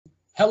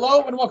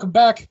Hello and welcome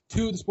back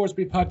to the Sports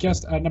Beat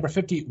Podcast, number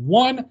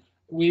 51.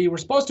 We were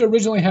supposed to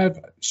originally have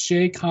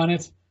Shay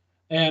Conant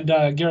and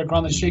Garrett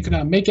Gronlund. Shay could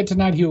not make it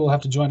tonight. He will have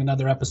to join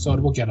another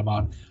episode. We'll get him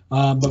on.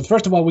 But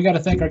first of all, we got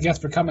to thank our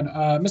guest for coming.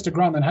 Mr.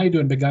 Gronlund, how you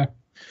doing, big guy?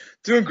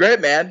 Doing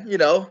great, man. You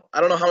know,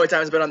 I don't know how many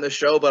times I've been on this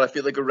show, but I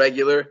feel like a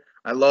regular.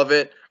 I love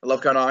it. I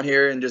love coming on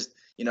here and just,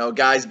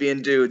 guys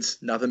being dudes.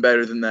 Nothing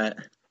better than that.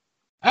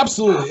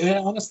 Absolutely. And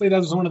honestly, that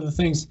was one of the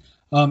things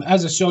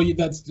as a show,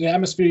 that's the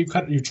atmosphere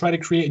you try to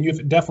create, and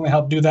you've definitely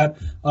helped do that.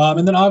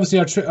 And then obviously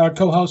our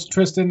co-host,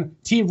 Tristan,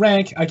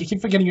 T-Rank. I keep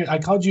forgetting I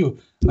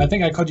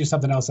think I called you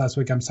something else last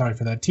week. I'm sorry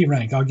for that.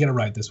 T-Rank. I'll get it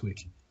right this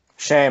week.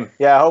 Shame.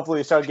 Yeah,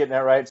 hopefully you start getting that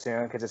right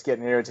soon because it's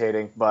getting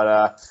irritating.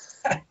 But,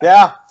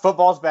 yeah,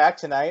 football's back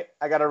tonight.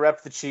 I got to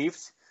rep the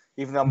Chiefs.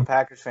 Even though I'm a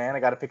Packers fan, I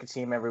got to pick a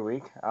team every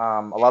week. I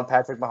love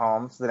Patrick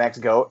Mahomes, the next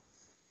GOAT.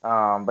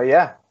 But,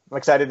 yeah. I'm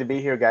excited to be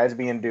here, guys,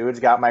 being dudes.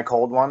 Got my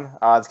cold one.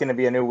 It's going to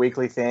be a new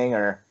weekly thing,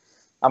 or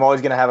I'm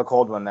always going to have a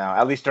cold one now,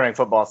 at least during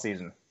football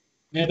season.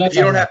 Yeah, if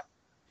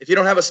you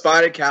don't have a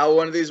spotted cow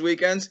one of these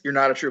weekends, you're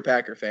not a true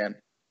Packer fan.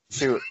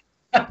 Shoot.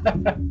 I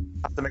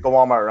have to make a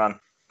Walmart run.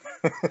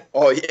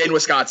 Oh, in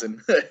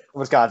Wisconsin.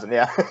 Wisconsin,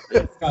 yeah.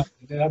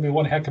 That'd be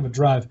one heck of a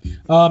drive.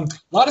 A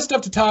lot of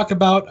stuff to talk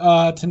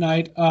about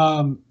tonight,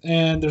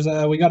 and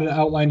we got an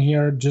outline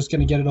here. Just going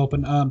to get it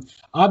open.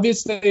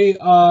 Obviously,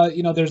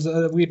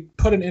 we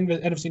put an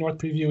NFC North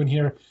preview in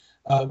here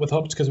with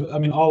hopes because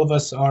all of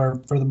us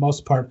are, for the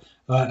most part,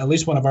 at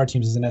least one of our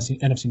teams is an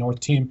NFC North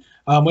team.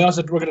 We're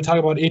going to talk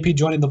about AP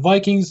joining the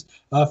Vikings,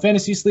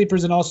 fantasy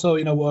sleepers, and also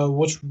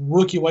which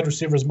rookie wide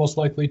receiver is most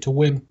likely to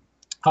win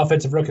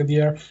Offensive Rookie of the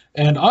Year,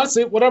 and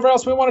honestly, whatever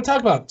else we want to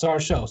talk about. It's our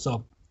show.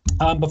 So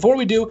before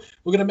we do,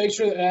 we're going to make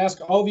sure to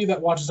ask all of you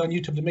that watch us on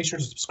YouTube to make sure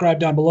to subscribe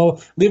down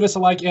below, leave us a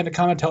like and a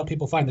comment to help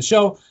people find the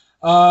show.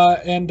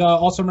 And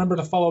also remember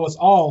to follow us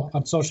all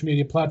on social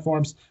media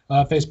platforms,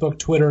 Facebook,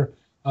 Twitter.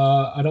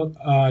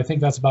 I think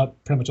that's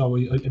about pretty much all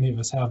any of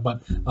us have.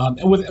 But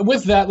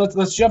with that,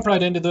 let's jump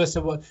right into this.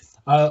 And what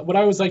I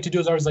always like to do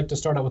is I always like to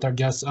start out with our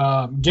guests.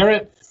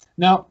 Garrett,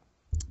 now,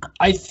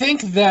 I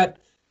think that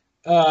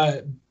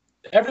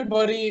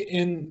everybody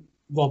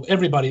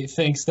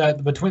thinks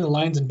that between the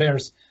Lions and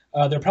Bears,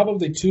 they're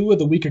probably two of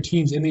the weaker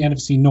teams in the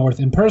NFC North.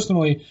 And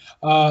personally,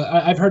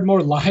 I've heard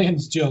more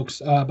Lions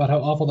jokes about how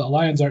awful the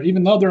Lions are,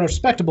 even though they're a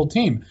respectable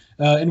team,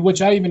 in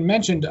which I even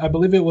mentioned, I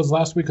believe it was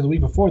last week or the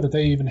week before, that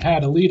they even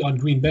had a lead on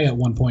Green Bay at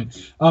one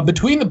point.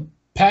 Between the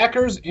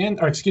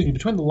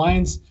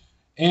Lions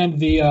and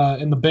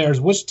the Bears,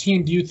 which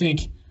team do you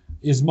think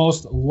is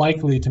most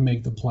likely to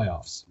make the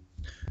playoffs?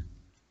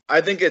 I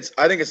think it's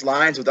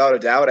Lions without a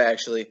doubt.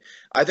 Actually,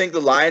 I think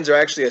the Lions are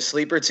actually a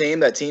sleeper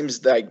team. That teams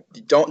that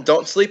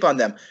don't sleep on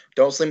them.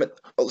 Don't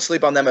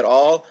sleep on them at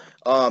all.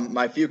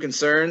 My few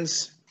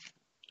concerns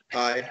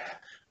for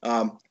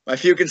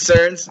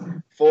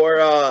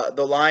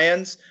the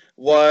Lions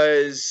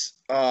was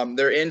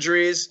their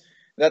injuries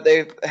that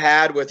they've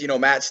had with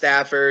Matt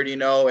Stafford,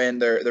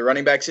 and their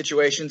running back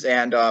situations,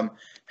 and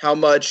how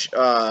much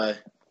the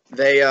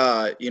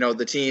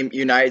team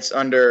unites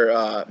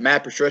under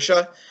Matt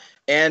Patricia.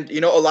 And,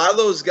 a lot of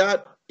those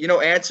got,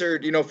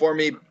 answered, for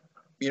me,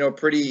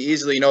 pretty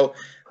easily.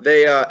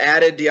 They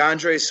added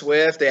DeAndre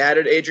Swift. They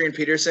added Adrian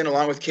Peterson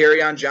along with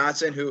Kerryon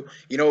Johnson, who,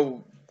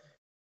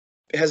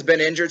 has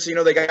been injured.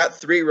 So, they got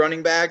three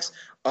running backs.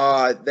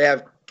 They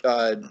have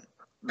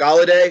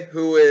Galladay,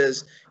 who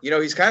is,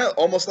 he's kind of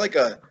almost like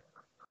a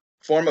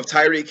form of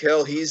Tyreek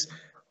Hill. He's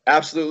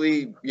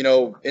absolutely,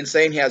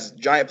 insane. He has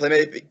giant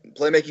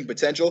playmaking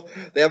potential.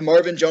 They have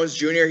Marvin Jones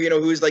Jr.,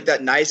 who's like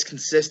that nice,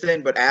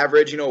 consistent, but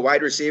average,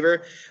 wide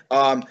receiver.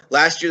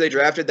 Last year they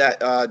drafted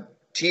that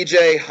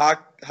TJ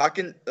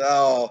Hawkins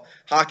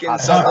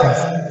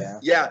something.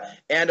 Yeah.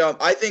 And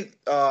I think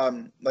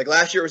like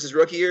last year was his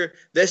rookie year.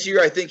 This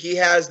year I think he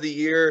has the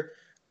year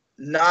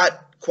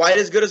not quite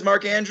as good as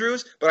Mark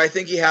Andrews, but I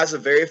think he has a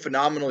very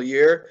phenomenal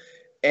year.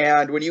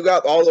 And when you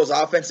got all those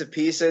offensive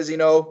pieces,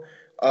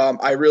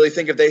 I really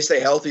think if they stay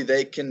healthy,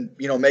 they can,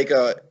 they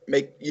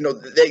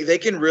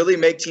can really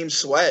make teams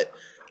sweat.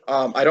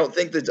 I don't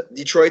think that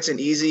Detroit's an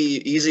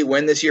easy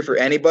win this year for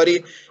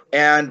anybody.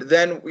 And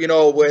then,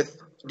 with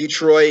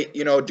Detroit,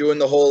 doing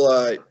the whole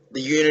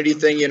the unity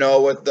thing,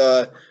 with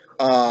the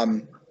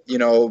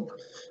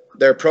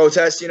their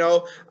protests,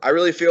 I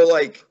really feel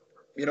like,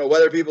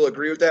 whether people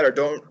agree with that or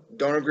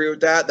don't agree with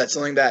that, that's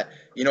something that,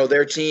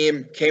 their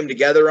team came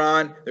together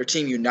on, their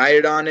team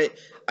united on it.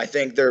 I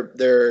think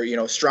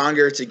they're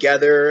stronger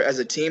together as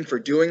a team for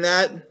doing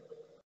that.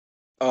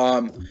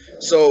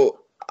 So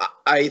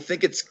I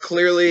think it's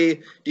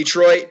clearly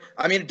Detroit.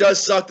 I mean, it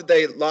does suck that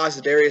they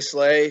lost Darius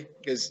Slay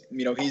because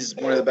he's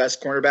one of the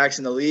best cornerbacks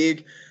in the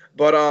league.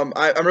 But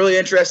I'm really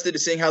interested to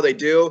seeing how they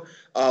do.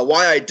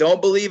 Why I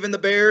don't believe in the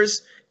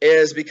Bears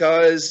is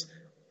because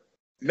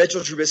Mitchell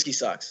Trubisky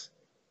sucks.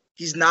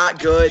 He's not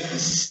good. He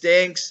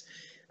stinks.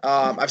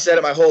 I've said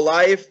it my whole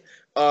life.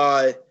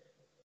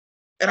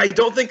 And I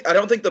don't think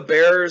the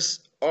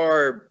Bears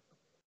are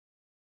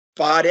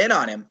bought in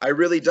on him. I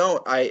really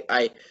don't.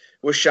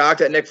 was shocked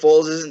that Nick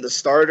Foles isn't the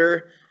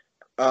starter,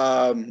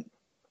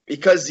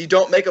 because you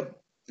don't make a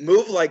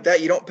move like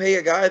that. You don't pay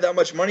a guy that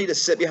much money to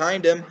sit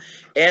behind him.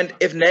 And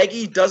if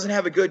Nagy doesn't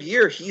have a good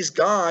year, he's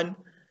gone.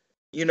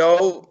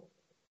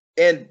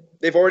 And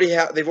they've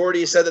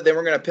already said that they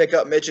weren't going to pick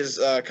up Mitch's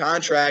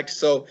contract.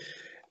 So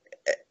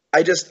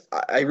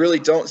I really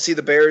don't see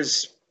the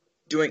Bears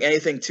doing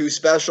anything too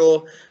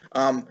special.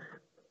 The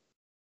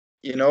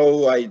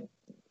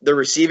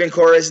receiving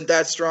core isn't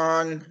that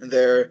strong.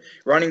 Their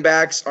running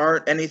backs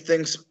aren't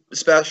anything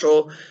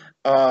special.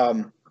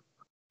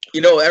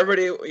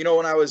 Everybody,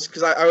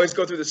 because I always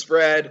go through the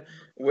spread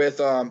with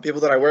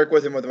people that I work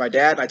with and with my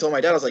dad. And I told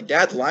my dad, I was like,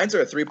 Dad, the Lions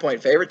are a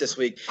 3-point favorite this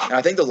week. And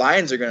I think the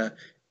Lions are going to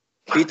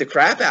beat the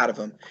crap out of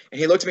them. And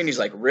he looked at me and he's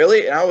like,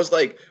 really? And I was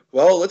like,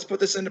 well, let's put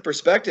this into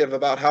perspective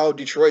about how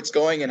Detroit's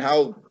going and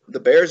how the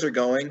Bears are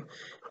going.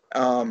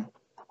 And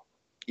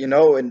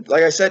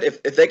like I said,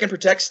 if they can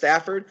protect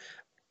Stafford,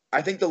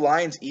 I think the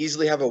Lions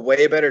easily have a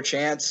way better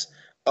chance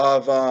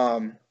of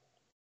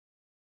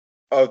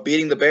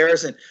beating the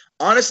Bears. And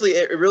honestly,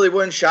 it really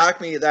wouldn't shock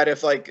me that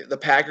if like the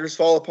Packers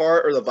fall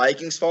apart or the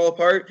Vikings fall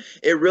apart,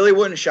 it really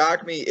wouldn't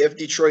shock me if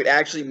Detroit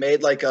actually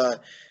made like a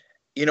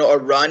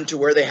run to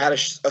where they had a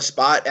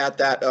spot at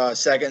that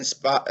second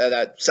spot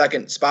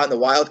in the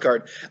wild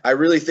card. I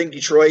really think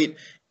Detroit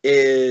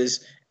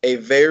is a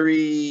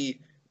very,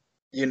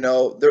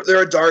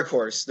 they're a dark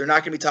horse. They're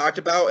not going to be talked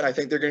about, and I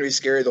think they're going to be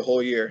scary the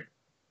whole year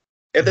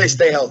if they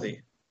stay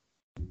healthy.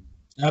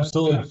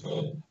 Absolutely.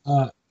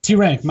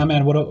 T-Rank, my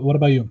man, what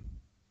about you?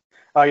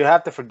 Oh, you'll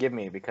have to forgive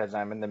me because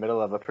I'm in the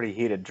middle of a pretty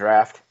heated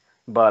draft.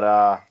 But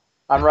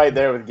I'm right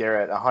there with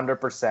Garrett,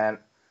 100%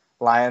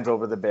 Lions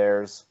over the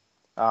Bears.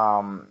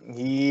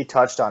 He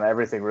touched on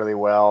everything really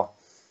well.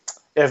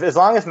 As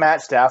long as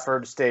Matt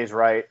Stafford stays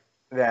right,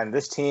 then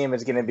this team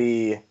is going to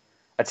be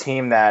a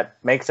team that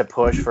makes a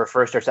push for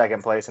first or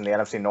second place in the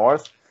NFC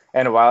North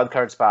and a wild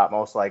card spot,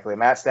 most likely.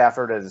 Matt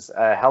Stafford is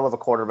a hell of a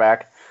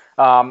quarterback.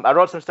 I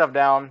wrote some stuff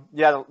down.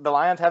 Yeah, the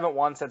Lions haven't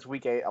won since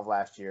week 8 of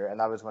last year, and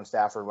that was when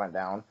Stafford went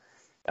down.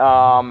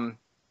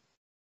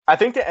 I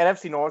think the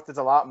NFC North is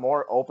a lot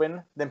more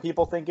open than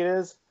people think it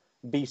is,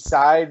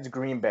 besides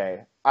Green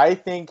Bay. I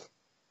think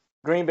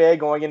Green Bay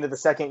going into the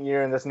second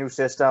year in this new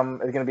system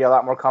is going to be a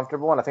lot more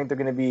comfortable, and I think they're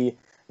going to be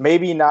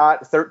maybe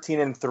not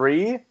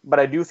 13-3, but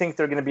I do think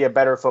they're going to be a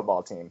better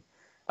football team.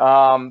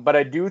 But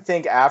I do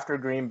think after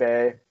Green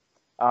Bay,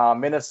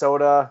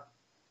 Minnesota,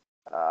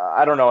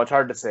 I don't know. It's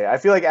hard to say. I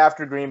feel like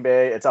after Green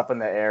Bay, it's up in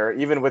the air.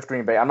 Even with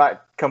Green Bay, I'm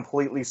not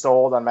completely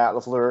sold on Matt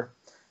LaFleur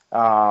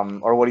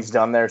or what he's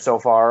done there so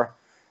far.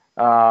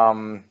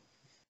 Hold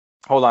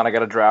on, I got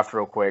to draft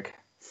real quick.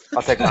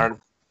 I'll take Mark.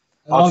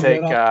 I'll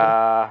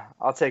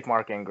take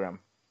Mark Ingram.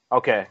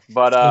 Okay,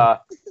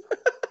 but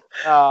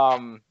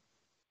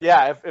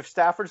yeah, if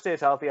Stafford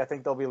stays healthy, I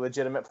think they'll be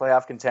legitimate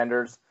playoff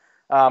contenders.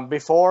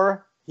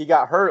 Before he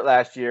got hurt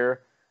last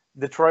year,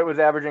 Detroit was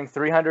averaging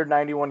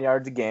 391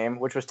 yards a game,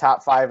 which was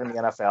top 5 in the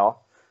NFL.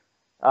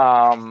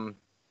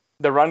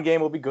 The run game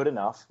will be good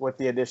enough with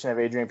the addition of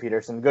Adrian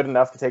Peterson, good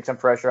enough to take some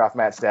pressure off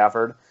Matt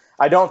Stafford.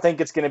 I don't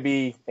think it's going to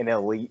be an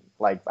elite,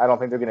 I don't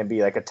think they're going to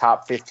be like a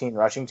top 15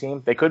 rushing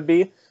team. They could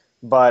be,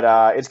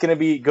 but it's going to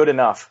be good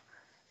enough.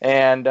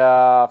 And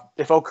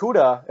if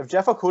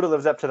Jeff Okudah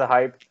lives up to the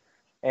hype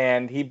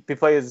and he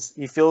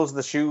fills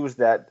the shoes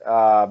that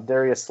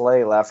Darius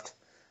Slay left,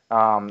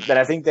 then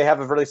I think they have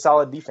a really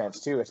solid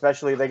defense too.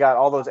 Especially they got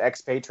all those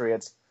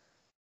ex-Patriots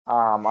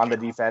on the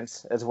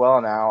defense as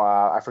well now.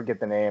 I forget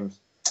the names.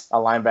 A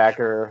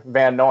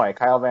linebacker,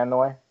 Kyle Van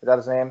Noy, is that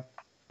his name?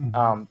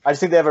 Mm-hmm. I just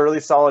think they have a really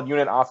solid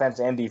unit, offense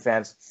and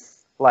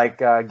defense. Like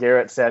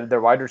Garrett said, their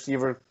wide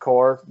receiver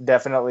core,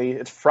 definitely,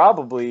 it's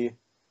probably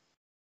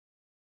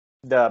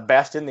the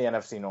best in the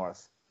NFC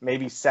North,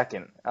 maybe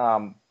second,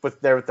 with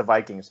the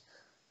Vikings.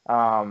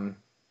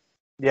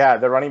 Yeah,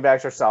 their running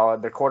backs are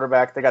solid. Their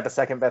quarterback, they got the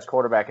second best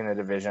quarterback in the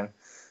division.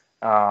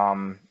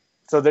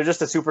 So they're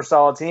just a super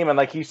solid team. And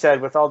like you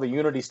said, with all the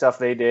unity stuff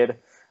they did,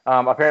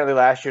 apparently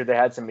last year they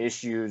had some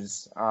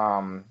issues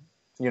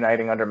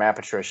uniting under Matt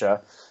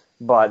Patricia.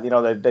 But,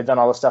 they've done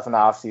all the stuff in the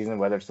offseason,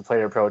 whether it's the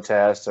player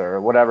protests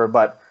or whatever.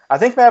 But I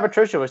think Matt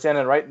Patricia was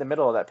standing right in the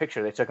middle of that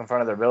picture they took in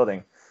front of their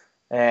building.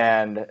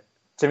 And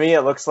to me,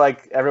 it looks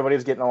like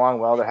everybody's getting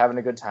along well. They're having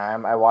a good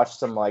time. I watched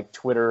some,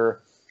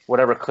 Twitter,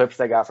 whatever clips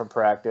they got from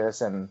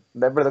practice, and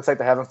everybody looks like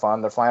they're having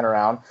fun. They're flying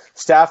around.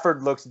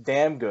 Stafford looks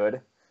damn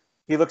good.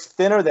 He looks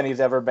thinner than he's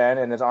ever been,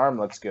 and his arm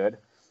looks good.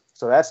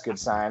 So that's a good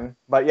sign.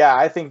 But, yeah,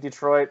 I think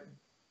Detroit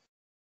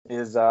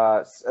is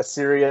a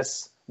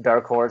serious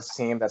dark horse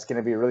team that's going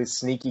to be really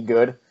sneaky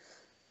good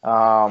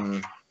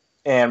and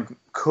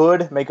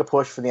could make a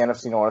push for the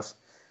NFC North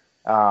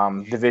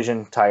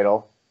division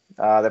title.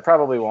 They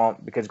probably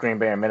won't because Green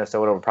Bay and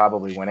Minnesota will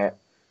probably win it.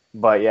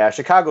 But, yeah,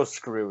 Chicago's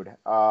screwed.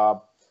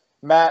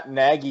 Matt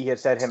Nagy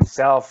has said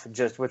himself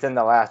just within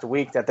the last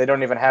week that they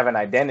don't even have an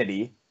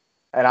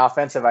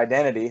offensive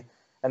identity,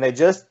 and they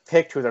just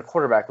picked who their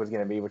quarterback was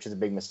going to be, which is a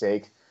big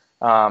mistake.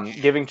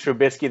 Giving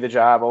Trubisky the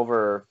job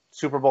over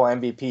Super Bowl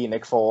MVP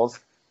Nick Foles.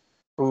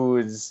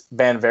 who's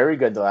been very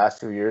good the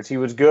last 2 years. He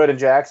was good in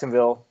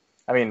Jacksonville.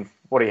 I mean,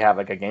 what do you have,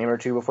 like a game or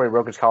two before he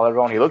broke his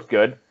collarbone? He looked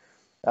good.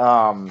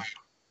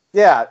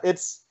 Yeah,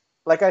 it's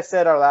like I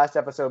said our last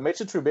episode,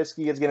 Mitchell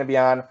Trubisky is going to be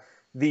on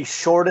the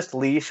shortest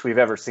leash we've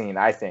ever seen,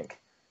 I think.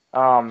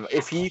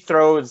 If he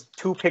throws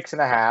 2 picks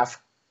and a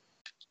half,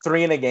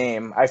 3 in a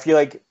game, I feel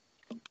like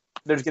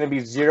there's going to be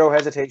zero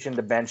hesitation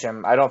to bench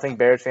him. I don't think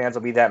Bears fans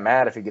will be that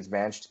mad if he gets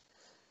benched.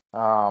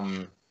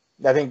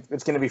 I think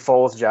it's going to be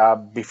Foles'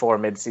 job before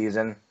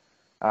midseason.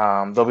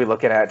 They'll be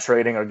looking at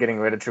trading or getting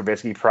rid of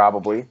Trubisky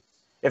probably.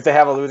 If they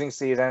have a losing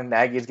season,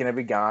 Nagy's going to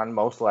be gone,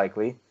 most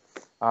likely.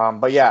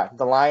 But yeah,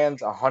 the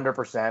Lions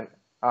 100%,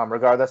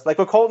 regardless. Like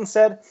what Colton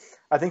said,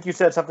 I think you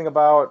said something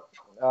about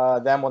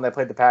them when they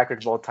played the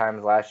Packers both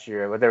times last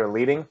year, where they were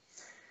leading.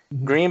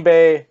 Mm-hmm. Green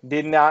Bay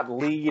did not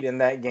lead in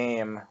that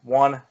game.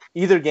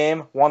 Either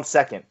game, 1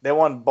 second. They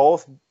won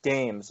both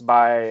games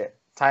by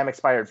time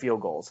expired field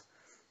goals.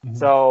 Mm-hmm.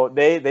 So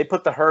they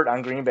put the hurt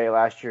on Green Bay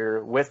last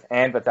year with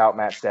and without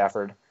Matt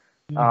Stafford.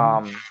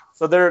 Mm-hmm.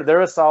 So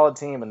they're a solid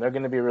team, and they're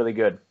going to be really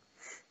good.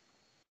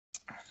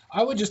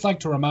 I would just like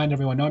to remind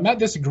everyone, no, I'm not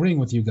disagreeing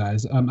with you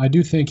guys. I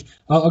do think,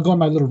 I'll go on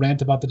my little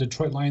rant about the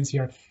Detroit Lions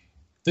here.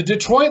 The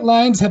Detroit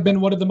Lions have been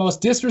one of the most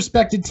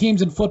disrespected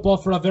teams in football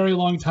for a very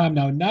long time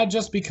now, not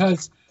just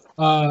because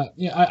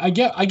I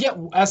get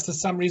asked to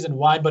some reason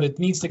why, but it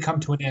needs to come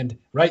to an end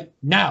right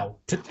now,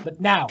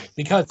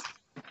 because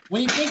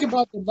when you think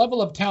about the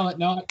level of talent,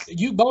 now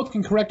you both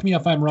can correct me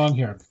if I'm wrong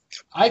here.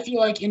 I feel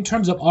like in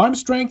terms of arm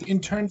strength, in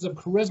terms of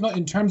charisma,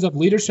 in terms of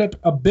leadership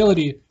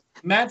ability,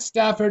 Matt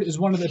Stafford is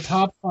one of the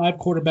top 5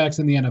 quarterbacks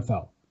in the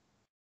NFL.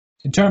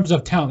 In terms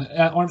of talent,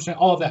 arm strength,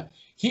 all of that.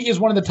 He is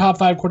one of the top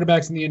 5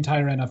 quarterbacks in the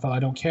entire NFL. I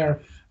don't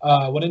care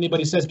what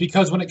anybody says,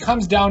 because when it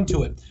comes down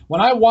to it,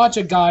 when I watch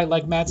a guy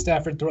like Matt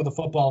Stafford throw the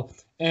football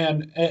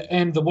and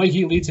the way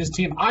he leads his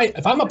team,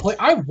 if I'm a player,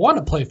 I want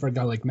to play for a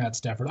guy like Matt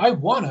Stafford. I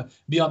want to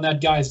be on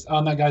that guy's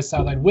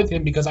sideline with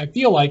him, because I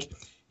feel like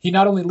he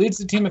not only leads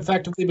the team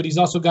effectively, but he's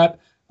also got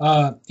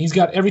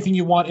everything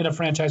you want in a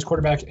franchise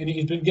quarterback, and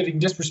he's been getting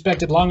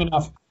disrespected long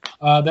enough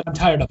that I'm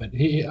tired of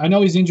it. I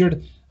know he's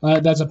injured.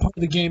 That's a part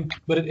of the game,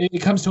 but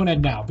it comes to an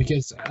end now,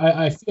 because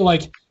I feel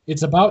like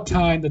it's about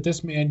time that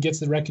this man gets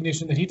the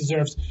recognition that he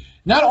deserves.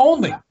 Not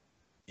only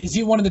is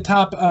he one of the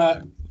top,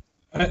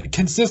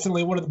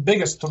 consistently one of the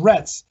biggest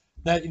threats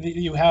that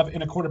you have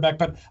in a quarterback,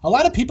 but a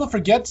lot of people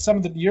forget some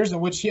of the years in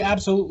which he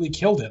absolutely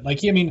killed it.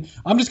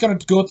 I'm just going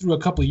to go through a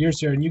couple of years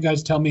here, and you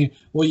guys tell me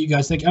what you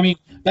guys think. I mean,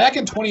 back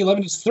in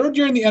 2011, his 3rd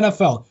year in the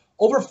NFL,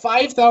 over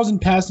 5,000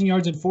 passing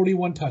yards and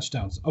 41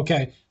 touchdowns.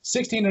 Okay,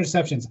 16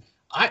 interceptions.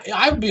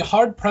 I would be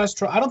hard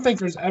pressed. I don't think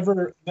there's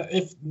ever,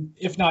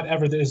 if not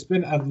ever, there's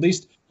been at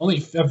least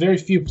only a very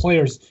few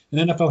players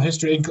in NFL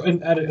history,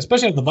 and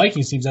especially of the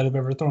Vikings teams, that have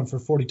ever thrown for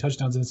 40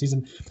 touchdowns in a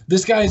season.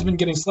 This guy has been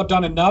getting slept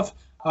on enough.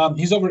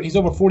 He's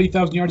over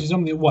 40,000 yards. He's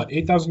only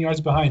 8,000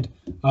 yards behind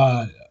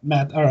Aaron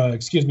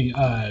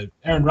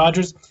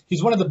Rodgers.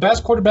 He's one of the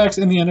best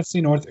quarterbacks in the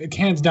NFC North,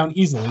 hands down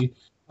easily,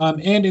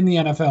 and in the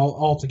NFL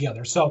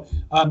altogether. So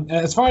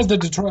as far as the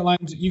Detroit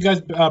Lions, you guys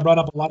brought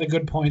up a lot of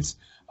good points.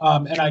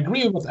 And I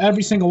agree with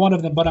every single one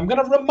of them, but I'm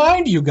going to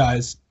remind you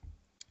guys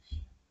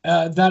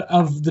that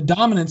of the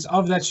dominance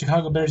of that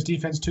Chicago Bears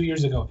defense 2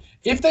 years ago.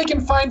 If they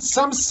can find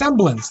some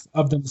semblance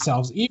of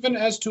themselves, even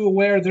as to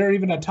where they're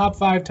even a top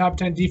 5, top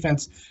 10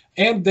 defense,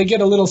 and they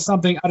get a little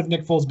something out of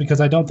Nick Foles, because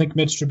I don't think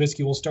Mitch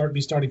Trubisky will be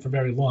starting for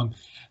very long,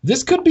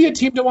 this could be a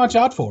team to watch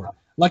out for.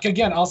 Like,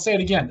 again, I'll say it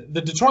again.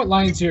 The Detroit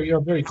Lions here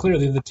are very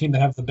clearly the team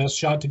that have the best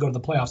shot to go to the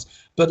playoffs.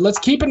 But let's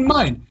keep in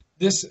mind,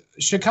 this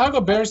Chicago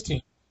Bears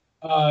team,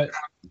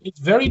 it's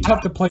very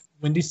tough to play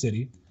in Windy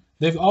City.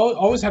 They've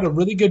always had a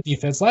really good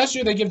defense. Last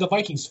year, they gave the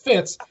Vikings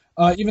fits,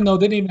 even though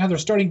they didn't even have their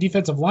starting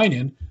defensive line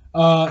in.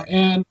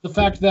 And the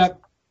fact that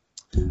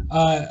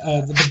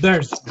the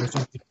Bears were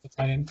starting defensive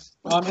line in.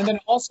 And then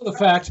also the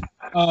fact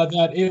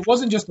that it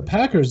wasn't just the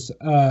Packers.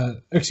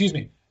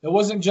 It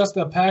wasn't just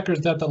the Packers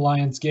that the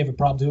Lions gave a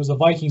problem to. It was the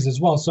Vikings as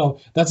well. So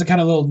that's a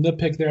kind of little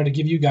nitpick there to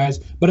give you guys.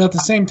 But at the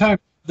same time,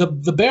 the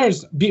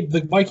Bears beat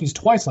the Vikings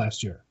twice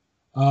last year.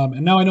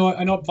 And now I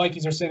know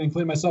Vikings are saying,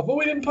 including myself, well,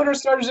 we didn't put our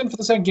starters in for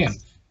the second game.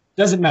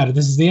 Doesn't matter.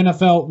 This is the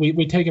NFL.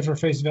 We take it for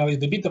face value.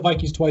 They beat the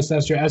Vikings twice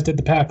last year, as did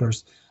the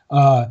Packers.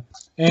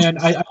 And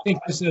I think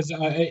this is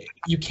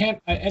you can't.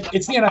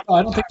 It's the NFL.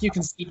 I don't think you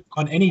can sleep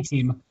on any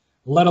team,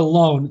 let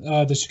alone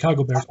the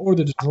Chicago Bears or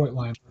the Detroit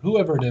Lions, or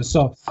whoever it is.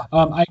 So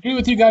I agree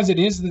with you guys. It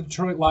is the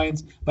Detroit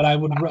Lions, but I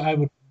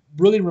would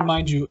really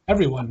remind you,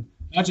 everyone,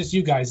 not just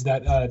you guys,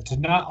 that to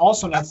not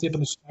sleep on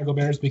the Chicago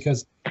Bears,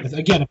 because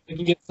again, if they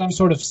can get some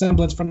sort of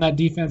semblance from that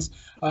defense,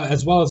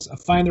 as well as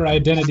find their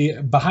identity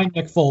behind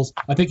Nick Foles,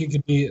 I think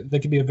they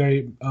could be a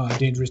very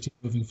dangerous team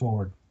moving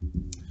forward.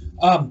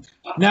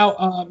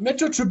 Now,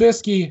 Mitchell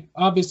Trubisky,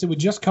 obviously we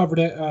just covered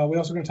it. We're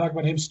also going to talk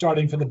about him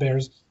starting for the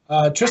Bears.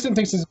 Tristan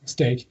thinks it's a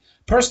mistake.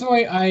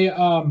 Personally,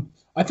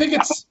 I think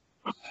it's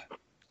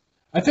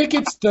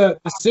the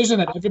decision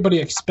that everybody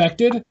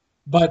expected,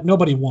 but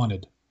nobody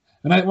wanted.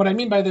 And what I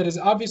mean by that is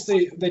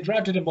obviously they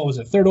drafted him. What was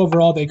it? Third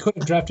overall. They could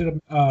have drafted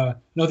him.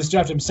 No, they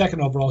drafted him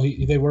second overall.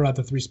 They were at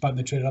the 3 spot and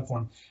they traded up for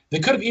him. They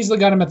could have easily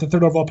got him at the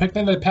third overall pick.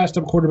 Then they passed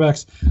up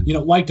quarterbacks,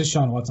 like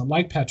Deshaun Watson,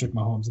 like Patrick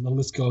Mahomes, and the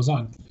list goes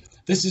on.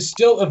 This is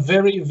still a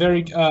very,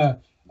 very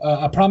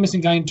a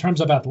promising guy in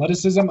terms of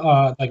athleticism,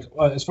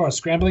 as far as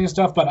scrambling and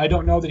stuff. But I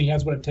don't know that he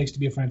has what it takes to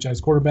be a franchise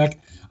quarterback.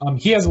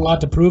 He has a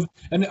lot to prove.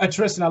 And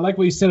Tristan, I like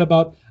what you said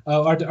about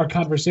our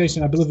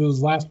conversation. I believe it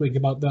was last week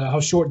about how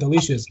short the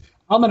leash is.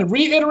 I'm going to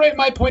reiterate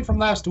my point from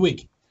last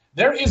week.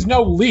 There is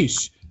no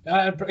leash.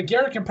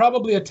 Garrett can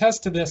probably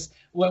attest to this.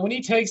 When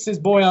he takes his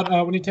boy out,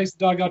 when he takes the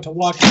dog out to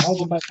walk and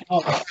hold him by the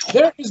collar,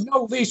 there is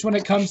no leash when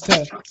it comes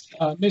to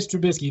Mr.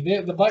 Trubisky.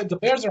 The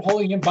Bears are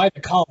holding him by the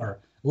collar,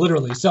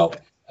 literally. So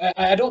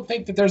I don't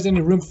think that there's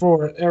any room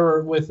for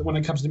error when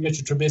it comes to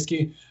Mitchell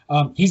Trubisky.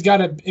 He's got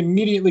to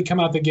immediately come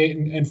out the gate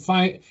and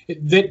find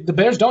the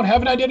Bears don't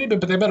have an identity,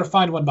 but they better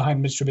find one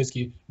behind Mitch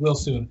Trubisky real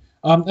soon.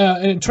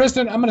 And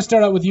Tristan, I'm going to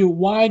start out with you.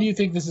 Why do you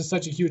think this is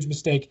such a huge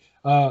mistake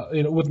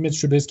with Mitch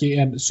Trubisky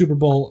and Super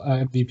Bowl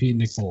MVP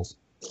Nick Foles?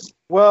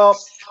 Well,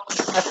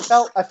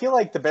 I feel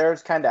like the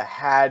Bears kind of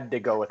had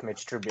to go with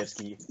Mitch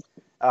Trubisky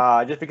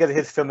just because of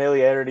his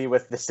familiarity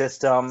with the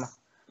system.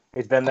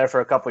 He's been there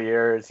for a couple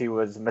years. He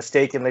was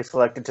mistakenly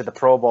selected to the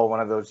Pro Bowl one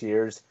of those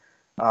years,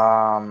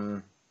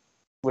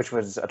 which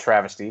was a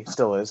travesty.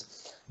 Still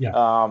is.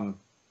 Yeah.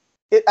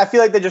 I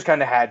feel like they just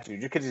kind of had to,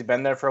 just because he's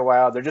been there for a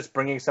while. They're just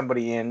bringing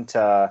somebody in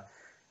to,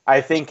 I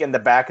think in the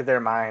back of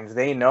their minds,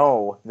 they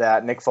know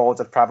that Nick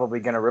Foles is probably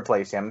going to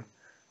replace him.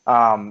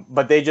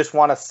 But they just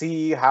want to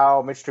see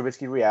how Mitch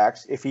Trubisky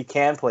reacts, if he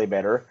can play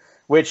better,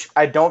 which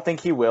I don't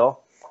think he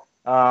will.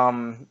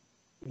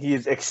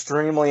 He's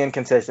extremely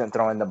inconsistent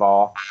throwing the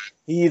ball.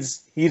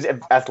 He's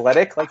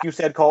athletic, like you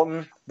said,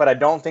 Colton, but I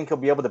don't think he'll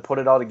be able to put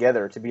it all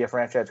together to be a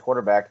franchise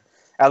quarterback,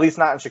 at least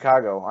not in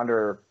Chicago,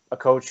 under a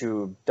coach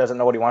who doesn't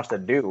know what he wants to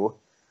do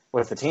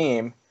with the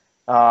team.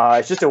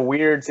 It's just a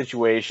weird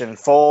situation.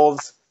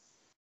 Foles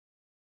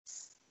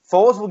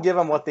will give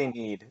them what they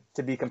need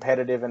to be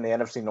competitive in the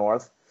NFC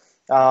North.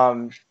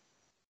 The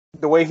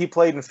way he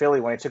played in Philly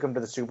when he took him to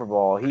the Super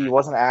Bowl, he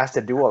wasn't asked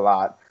to do a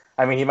lot.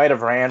 I mean, he might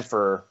have ran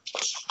for,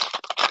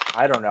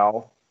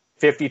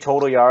 50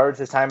 total yards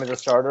his time as a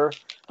starter.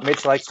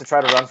 Mitch likes to try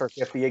to run for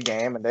 50 a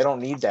game, and they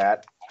don't need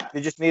that.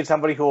 They just need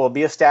somebody who will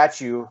be a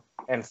statue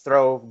and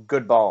throw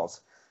good balls.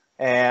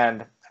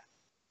 And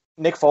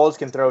Nick Foles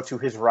can throw to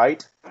his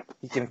right,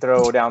 he can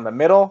throw down the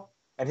middle,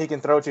 and he can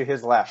throw to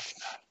his left.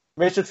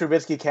 Mitchell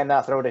Trubisky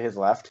cannot throw to his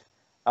left.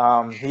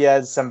 He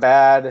has some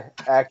bad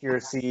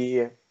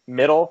accuracy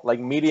middle, like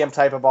medium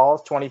type of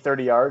balls, 20,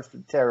 30 yards,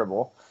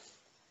 terrible.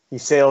 He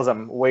sails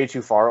them way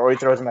too far, or he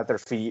throws them at their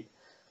feet.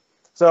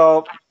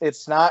 So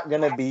it's not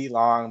going to be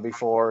long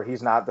before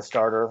he's not the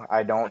starter,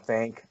 I don't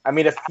think. I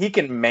mean, if he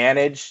can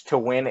manage to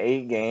win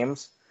 8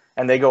 games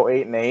and they go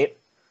 8-8,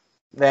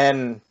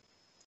 then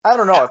I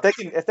don't know.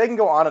 If they can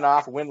go on and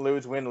off, win,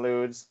 lose,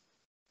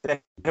 then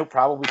he'll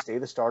probably stay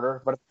the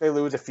starter. But if they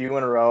lose a few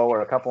in a row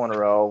or a couple in a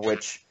row,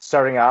 which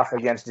starting off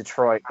against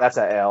Detroit, that's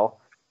a L.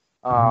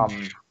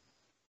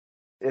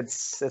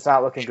 It's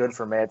not looking good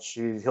for Mitch.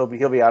 He'll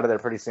be out of there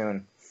pretty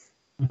soon.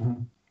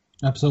 Mm-hmm.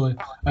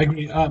 Absolutely, I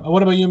agree.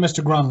 What about you,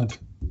 Mr. Gronlund?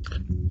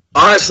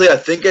 Honestly, I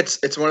think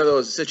it's one of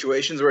those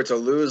situations where it's a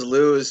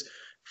lose-lose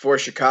for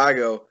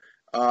Chicago.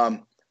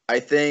 I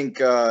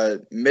think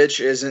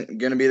Mitch isn't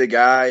going to be the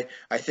guy.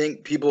 I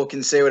think people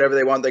can say whatever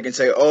they want. They can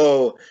say,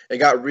 "Oh, it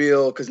got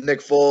real because Nick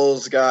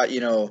Foles got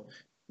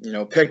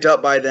picked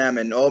up by them,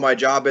 and oh, my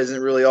job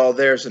isn't really all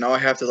there, so now I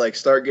have to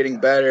start getting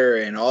better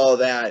and all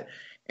that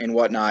and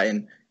whatnot."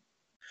 And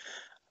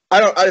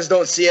I just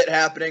don't see it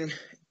happening,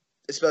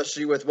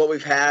 especially with what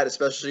we've had,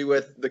 especially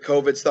with the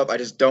COVID stuff. I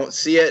just don't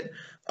see it.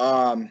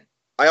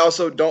 I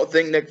also don't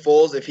think Nick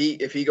Foles, if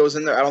he goes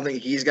in there, I don't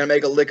think he's going to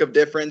make a lick of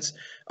difference.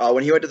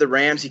 When he went to the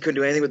Rams, he couldn't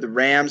do anything with the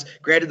Rams.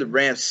 Granted, the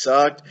Rams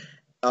sucked.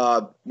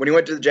 When he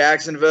went to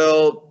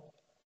Jacksonville,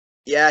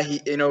 yeah,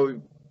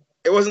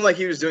 it wasn't like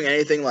he was doing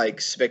anything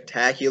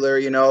spectacular,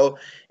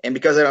 And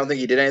because I don't think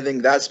he did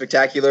anything that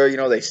spectacular,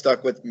 they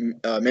stuck with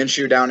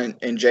Minshew down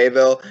in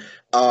Jayville.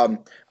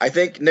 I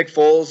think Nick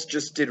Foles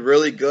just did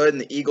really good in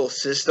the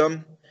Eagles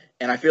system,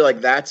 and I feel like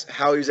that's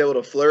how he was able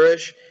to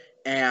flourish.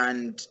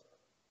 And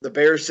the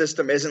Bears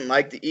system isn't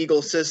like the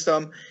Eagles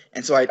system,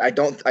 and so I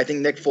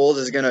think Nick Foles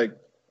is going to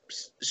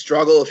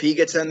struggle if he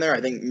gets in there.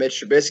 I think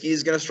Mitch Trubisky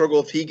is going to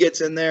struggle if he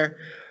gets in there.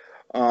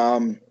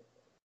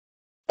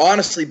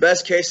 Honestly,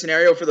 best case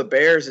scenario for the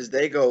Bears is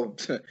they go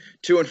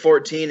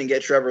 2-14 and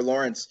get Trevor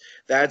Lawrence.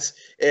 That's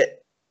it.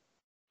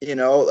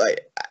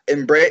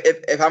 Embrace.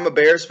 If I'm a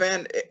Bears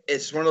fan,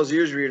 it's one of those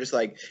years where you're just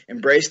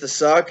embrace the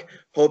suck.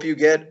 Hope you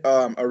get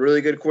a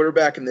really good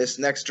quarterback in this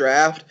next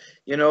draft.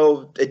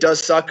 It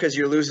does suck because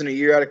you're losing a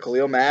year out of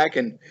Khalil Mack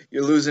and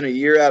you're losing a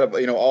year out of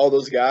all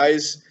those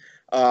guys.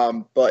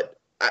 But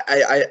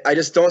I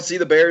just don't see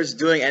the Bears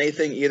doing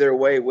anything either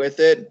way with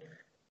it.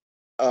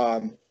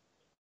 I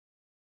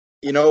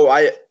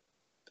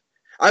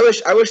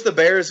wish the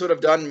Bears would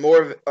have done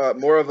more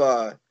of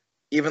a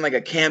even like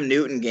a Cam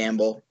Newton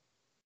gamble,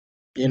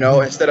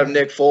 instead of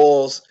Nick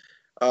Foles,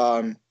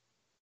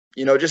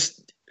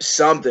 just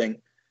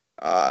something.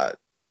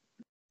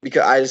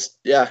 Because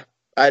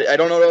I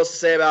don't know what else to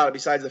say about it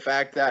besides the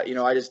fact that,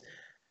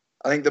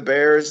 I think the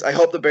Bears, I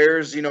hope the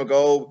Bears,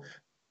 go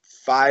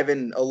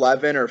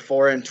 5-11 or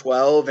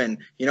 4-12, and,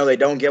 they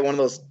don't get one of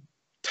those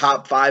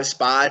top 5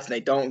 spots, and they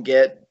don't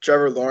get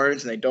Trevor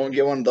Lawrence, and they don't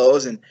get one of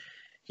those, and,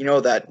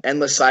 that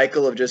endless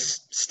cycle of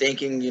just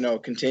stinking,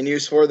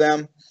 continues for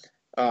them.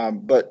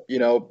 But,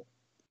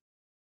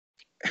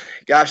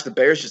 gosh, the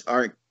Bears just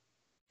aren't.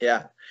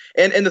 Yeah.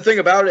 And the thing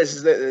about it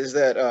is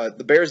that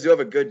the Bears do have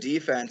a good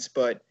defense,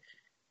 but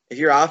if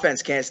your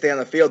offense can't stay on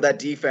the field, that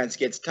defense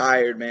gets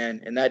tired,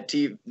 man. And that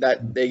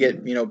they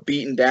get,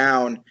 beaten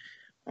down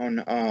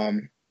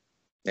on,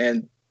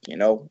 and,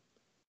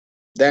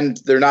 then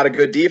they're not a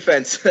good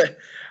defense.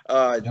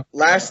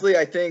 Lastly,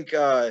 I think,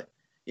 as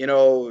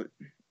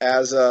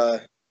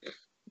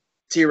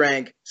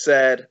T-Rank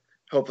said,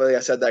 hopefully I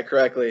said that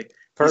correctly.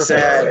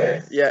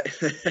 Perfect.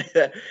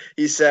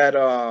 He said,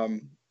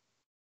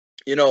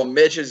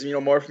 Mitch is,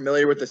 more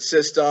familiar with the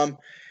system.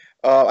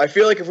 I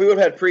feel like if we would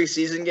have had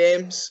preseason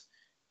games,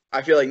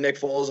 I feel like Nick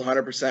Foles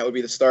 100% would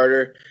be the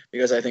starter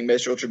because I think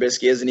Mitchell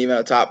Trubisky isn't even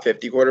a top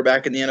 50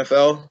 quarterback in the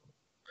NFL.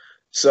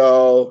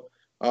 So,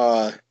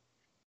 but,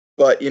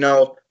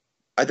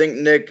 I think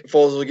Nick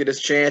Foles will get his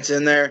chance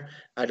in there.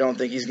 I don't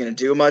think he's going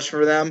to do much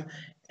for them.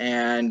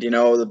 And,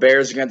 the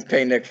Bears are going to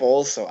pay Nick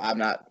Foles, so I'm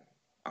not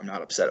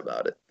upset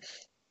about it.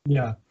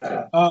 Yeah.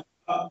 I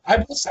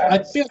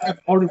feel like I've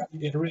already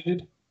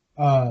reiterated.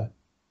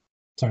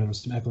 Sorry, there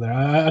was some echo there.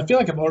 I feel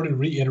like I've already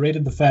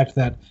reiterated the fact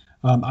that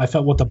I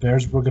felt what the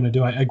Bears were going to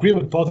do. I agree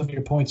with both of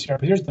your points here,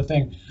 but here's the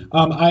thing.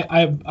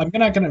 I'm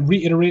not going to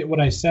reiterate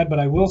what I said, but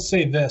I will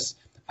say this.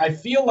 I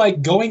feel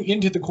like going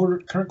into the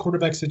current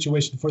quarterback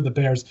situation for the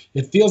Bears,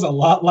 it feels a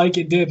lot like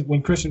it did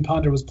when Christian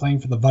Ponder was playing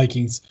for the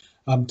Vikings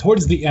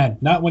towards the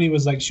end, not when he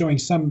was like showing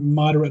some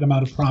moderate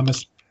amount of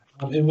promise.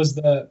 It was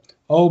the,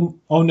 oh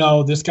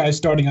no, this guy's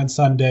starting on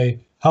Sunday.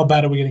 How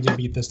bad are we going to get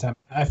beat this time?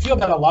 I feel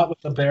that a lot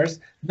with the Bears.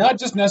 Not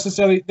just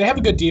necessarily – they have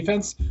a good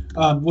defense,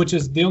 which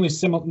is the only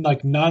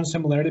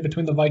non-similarity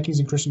between the Vikings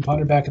and Christian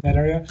Ponder back in that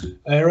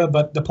era.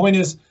 But the point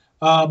is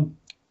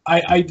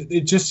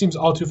it just seems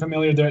all too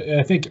familiar.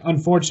 I think,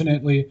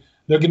 unfortunately,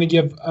 they're going to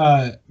give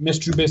Mr.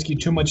 Trubisky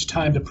too much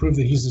time to prove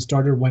that he's the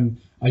starter when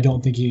I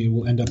don't think he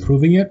will end up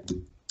proving it.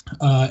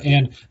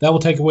 And that will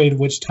take away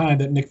which time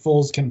that Nick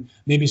Foles can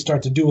maybe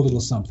start to do a little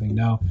something.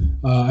 Now,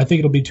 I think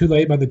it'll be too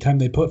late by the time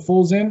they put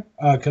Foles in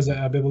because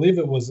I believe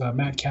it was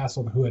Matt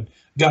Castle who had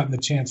gotten the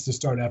chance to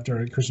start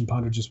after Christian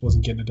Ponder just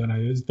wasn't getting it done.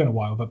 It's been a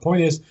while. But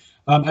point is,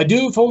 I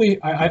fully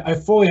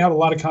have a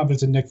lot of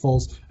confidence in Nick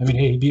Foles. I mean,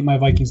 hey, he beat my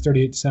Vikings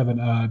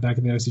 38-7 back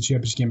in the NFC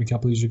Championship game a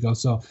couple of years ago.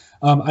 So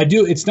I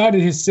do. It's not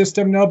in his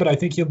system, no, but I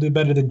think he'll do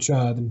better than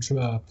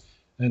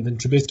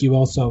Trubisky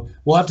will. So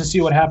we'll have to see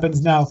what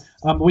happens. Now,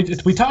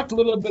 we talked a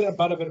little bit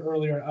about it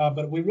earlier,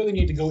 but we really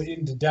need to go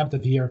into depth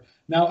of here.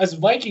 Now, as a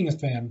Vikings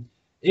fan,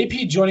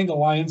 AP joining the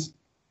Lions,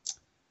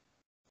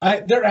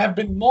 there have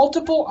been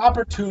multiple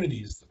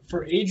opportunities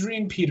for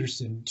Adrian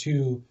Peterson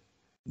to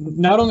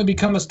not only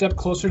become a step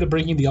closer to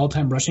breaking the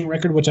all-time rushing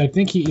record, which I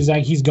think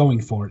he's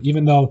going for,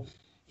 even though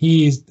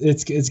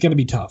it's going to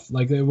be tough.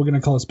 Like, we're going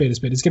to call a spade a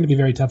spade. It's going to be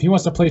very tough. He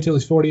wants to play till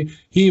he's 40.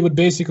 He would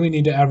basically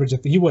need to average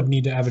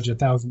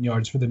 1,000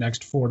 yards for the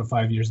next 4 to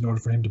 5 years in order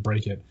for him to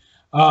break it.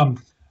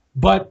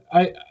 But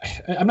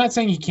I'm not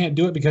saying he can't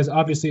do it because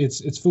obviously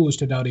it's foolish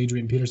to doubt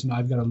Adrian Peterson.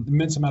 I've got an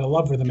immense amount of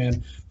love for the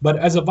man. But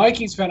as a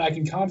Vikings fan, I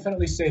can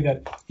confidently say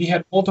that he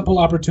had multiple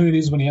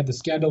opportunities when he had the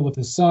scandal with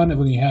his son and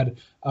when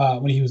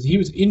he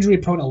was injury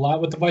prone a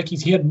lot with the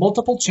Vikings. He had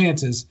multiple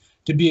chances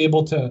to be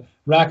able to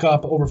rack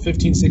up over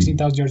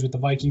 16,000 yards with the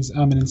Vikings,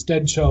 and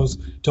instead chose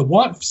to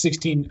want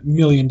 $16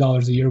 million a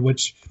year,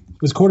 which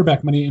was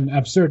quarterback money and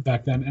absurd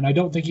back then. And I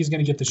don't think he's going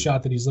to get the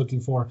shot that he's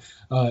looking for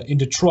in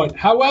Detroit.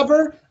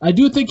 However, I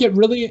do think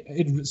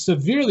it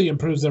severely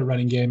improves their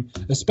running game,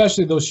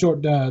 especially those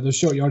short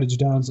yardage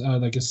downs,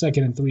 like a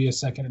 2nd and 3, a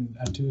 2nd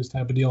and 2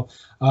 type of deal.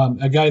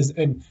 Guys,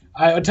 and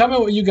tell me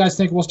what you guys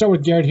think. We'll start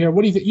with Garrett here.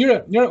 What do you think?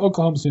 You're an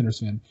Oklahoma Sooners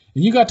fan,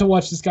 and you got to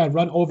watch this guy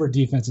run over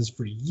defenses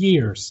for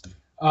years.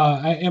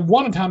 And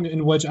one time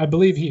in which I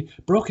believe he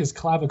broke his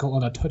clavicle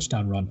on a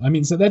touchdown run. I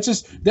mean, so that's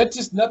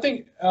just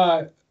nothing.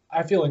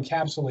 I feel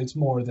encapsulates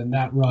more than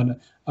that run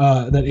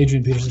that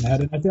Adrian Peterson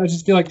had. And I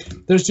just feel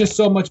like there's just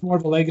so much more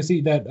of a legacy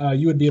that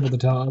you would be able to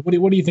tell.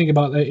 What do you think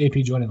about AP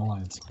joining the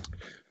Lions?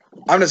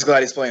 I'm just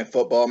glad he's playing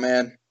football,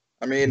 man.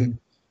 I mean,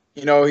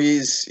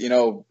 he's,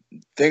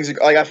 things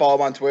like I follow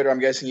him on Twitter. I'm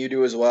guessing you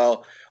do as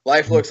well.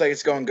 Life looks like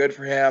it's going good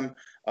for him.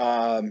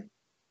 I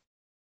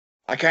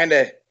kind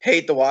of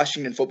hate the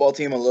Washington football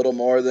team a little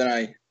more than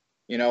I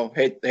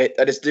hate.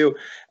 I just do.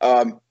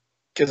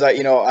 Because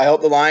I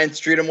hope the Lions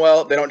treat him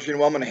well. If they don't treat him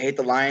well, I'm going to hate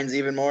the Lions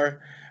even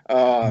more.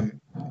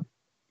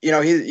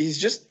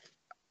 He's just,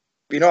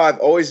 I've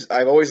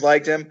always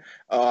liked him.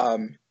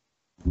 I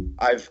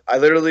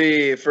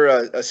literally, for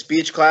a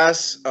speech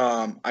class,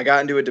 I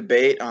got into a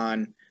debate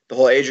on the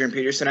whole Adrian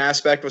Peterson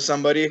aspect with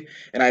somebody,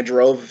 and I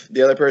drove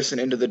the other person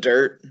into the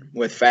dirt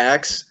with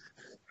facts.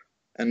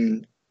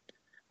 And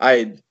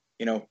I,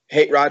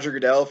 hate Roger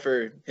Goodell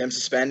for him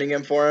suspending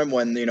him for him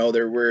when,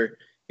 there were,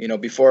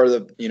 before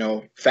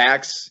the,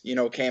 facts,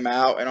 came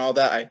out and all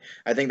that.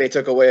 I think they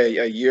took away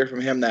a year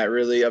from him that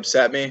really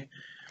upset me.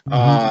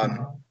 Yeah,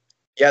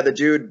 the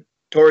dude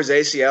tore his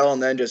ACL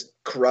and then just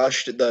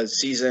crushed the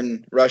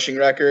season rushing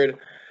record.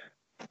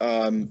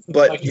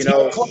 But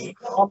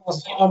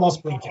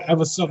almost broke it. I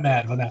was so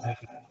mad when that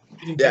happened.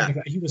 Yeah,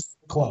 he was so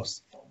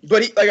close.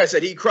 But like I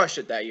said, he crushed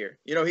it that year.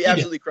 He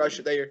absolutely crushed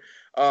it that year.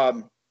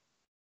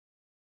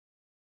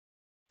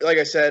 Like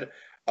I said,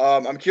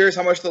 I'm curious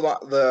how much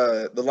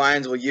the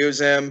Lions will use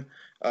him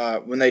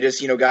when they just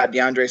got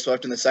DeAndre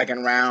Swift in the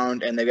second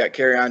round and they got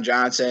Kerryon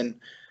Johnson.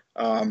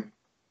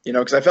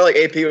 Because I felt like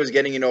AP was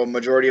getting a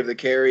majority of the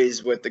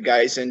carries with the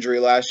Geis injury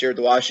last year at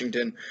the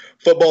Washington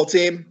football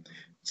team.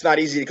 It's not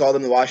easy to call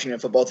them the Washington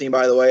football team,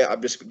 by the way.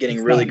 I'm just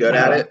getting really good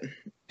at it.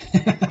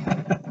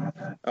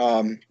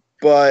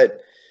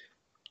 But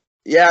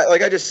yeah,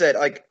 like I just said,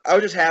 like I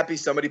was just happy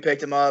somebody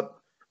picked him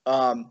up.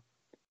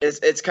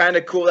 It's kind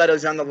of cool that it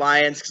was on the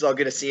Lions because I'll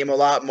get to see him a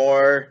lot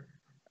more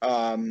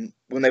when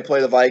they play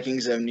the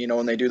Vikings and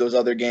when they do those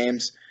other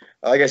games.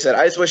 Like I said,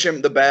 I just wish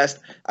him the best.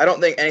 I don't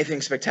think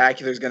anything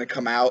spectacular is going to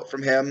come out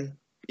from him,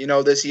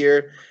 this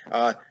year.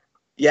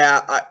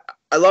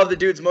 I love the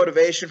dude's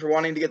motivation for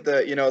wanting to get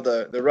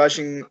the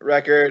rushing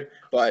record,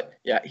 but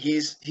yeah,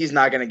 he's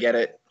not going to get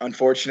it,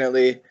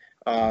 unfortunately.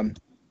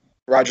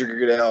 Roger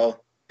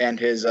Goodell and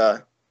his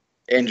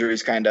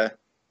injuries kind of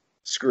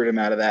screwed him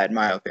out of that, in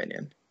my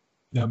opinion.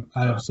 Yeah,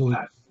 absolutely.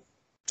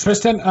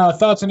 Tristan,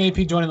 thoughts on AP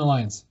joining the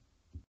Lions?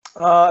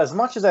 As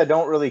much as I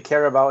don't really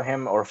care about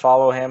him or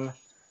follow him,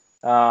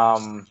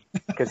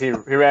 because he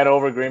ran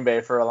over Green Bay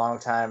for a long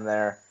time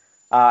there.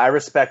 I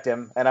respect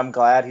him, and I'm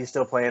glad he's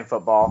still playing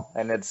football,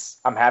 and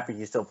I'm happy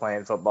he's still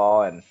playing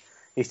football, and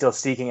he's still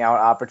seeking out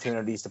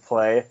opportunities to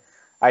play.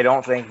 I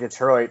don't think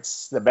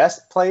Detroit's the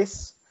best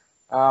place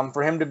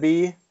for him to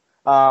be.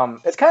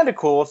 It's kind of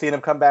cool seeing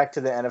him come back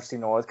to the NFC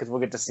North because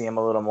we'll get to see him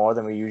a little more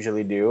than we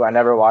usually do. I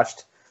never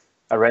watched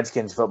a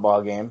Redskins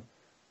football game.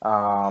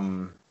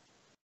 Now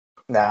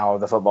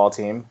the football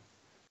team.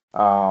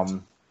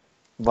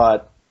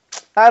 But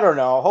I don't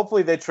know.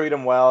 Hopefully they treat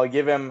him well,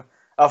 give him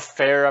a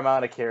fair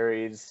amount of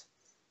carries.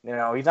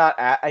 He's not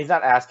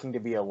asking to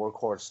be a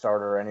workhorse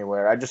starter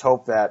anywhere. I just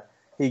hope that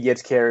he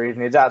gets carries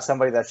and he's not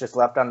somebody that's just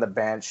left on the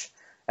bench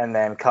and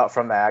then cut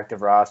from the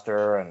active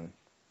roster and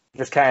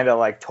just kind of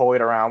like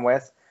toyed around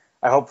with.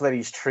 I hope that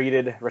he's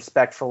treated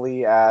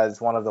respectfully as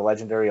one of the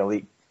legendary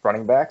elite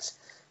running backs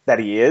that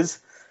he is.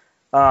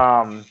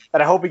 And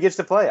I hope he gets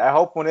to play. I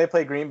hope when they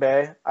play Green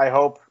Bay, I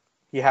hope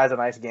he has a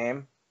nice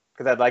game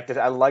because I'd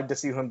like to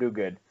see him do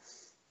good.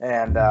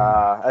 And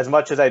as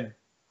much as I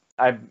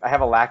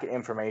have a lack of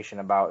information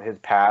about his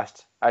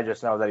past, I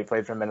just know that he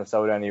played for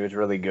Minnesota and he was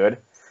really good.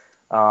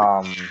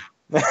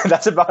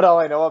 That's about all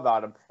I know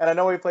about him. And I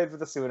know he played for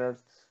the Sooners.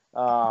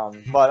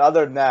 But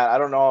other than that, I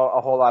don't know a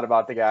whole lot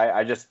about the guy.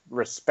 I just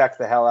respect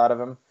the hell out of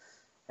him,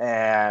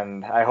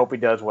 and I hope he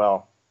does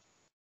well.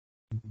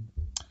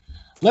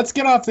 Let's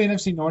get off the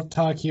NFC North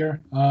talk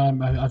here.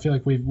 I feel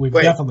like we've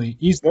definitely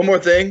eased. One more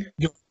thing.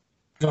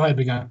 Go ahead,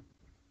 big guy.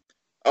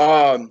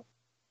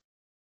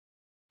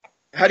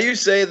 How do you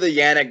say the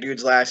Yannick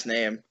dude's last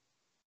name?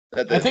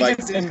 I think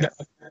it's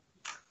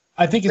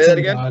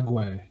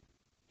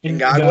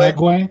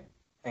Ngakoue.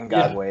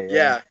 Ngakoue?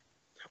 Yeah.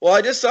 Well,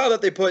 I just saw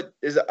that they put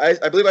I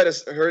believe I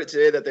just heard it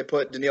today that they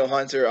put Danielle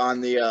Hunter on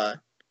the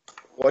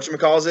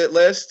whatchamacallit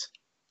list.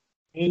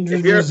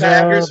 If you're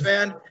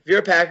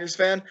a Packers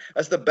fan,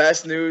 that's the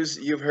best news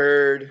you've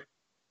heard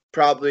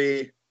probably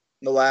in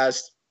the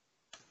last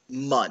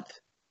month.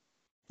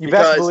 You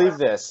best believe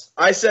this.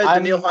 I said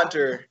Danielle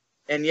Hunter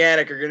and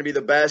Yannick are going to be the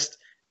best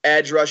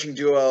edge rushing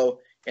duo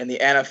in the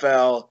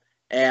NFL,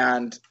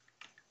 and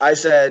I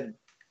said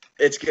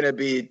it's going to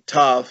be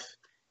tough.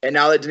 And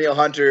now that Danielle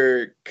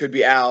Hunter could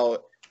be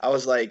out, I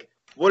was like,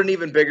 what an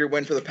even bigger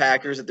win for the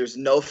Packers that there's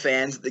no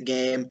fans at the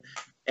game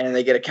and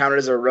they get it counted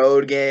as a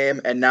road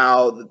game, and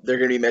now they're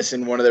going to be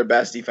missing one of their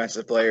best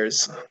defensive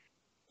players.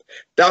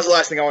 That was the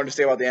last thing I wanted to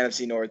say about the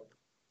NFC North.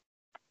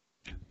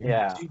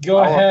 Yeah. Go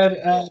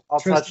ahead. I'll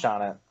touch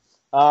on it.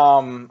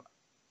 On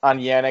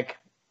Yannick,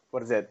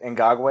 what is it,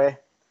 Ngakoue?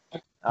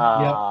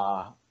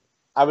 I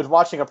was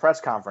watching a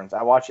press conference.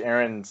 I watched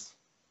Aaron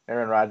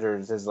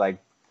Rodgers'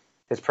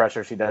 his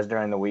pressure she does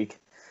during the week.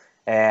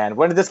 And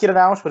when did this get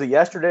announced? Was it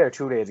yesterday or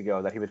 2 days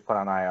ago that he was put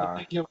on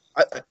IR?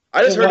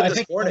 I just heard it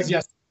this morning.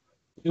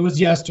 It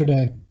was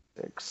yesterday.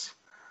 6.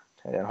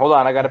 Hold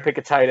on, I got to pick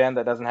a tight end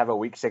that doesn't have a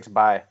week 6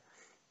 bye.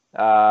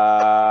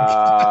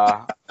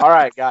 All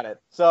right, got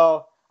it.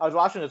 So I was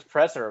watching his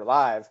presser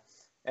live,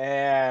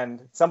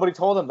 and somebody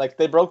told him,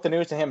 they broke the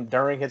news to him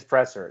during his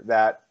presser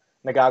that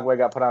Ngakoue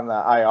got put on the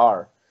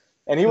IR.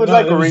 And he was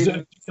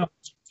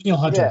Danielle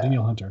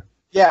Hunter.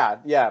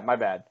 Yeah, my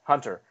bad.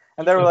 Hunter.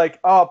 And they were like,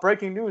 oh,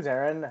 breaking news,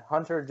 Aaron.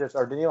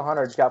 Danielle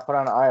Hunter just got put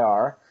on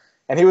IR.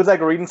 and he was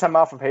like reading something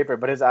off a paper,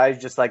 but his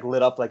eyes just like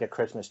lit up like a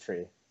Christmas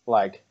tree.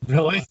 Like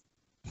Really?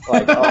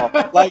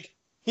 like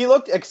he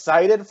looked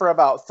excited for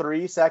about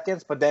 3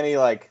 seconds, but then he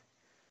like,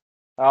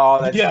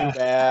 oh, that's too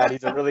bad.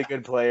 He's a really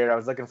good player. I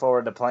was looking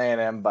forward to playing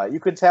him, but you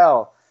could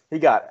tell he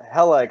got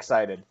hella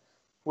excited.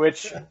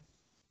 Which,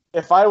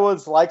 if I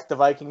was like the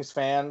Vikings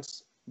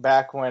fans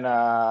back when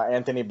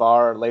Anthony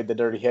Barr laid the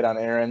dirty hit on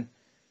Aaron,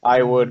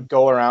 I would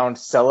go around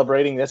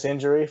celebrating this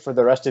injury for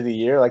the rest of the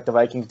year like the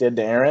Vikings did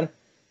to Aaron.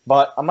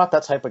 But I'm not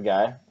that type of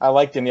guy. I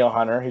like Danielle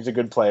Hunter. He's a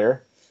good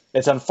player.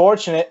 It's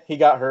unfortunate he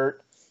got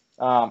hurt.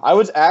 I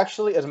was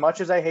actually, as much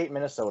as I hate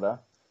Minnesota,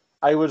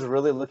 I was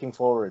really looking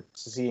forward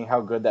to seeing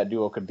how good that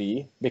duo could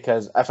be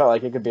because I felt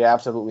like it could be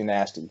absolutely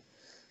nasty.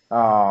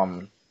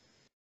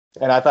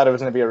 And I thought it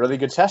was going to be a really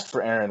good test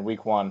for Aaron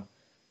week 1.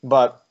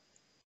 But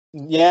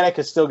Yannick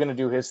is still going to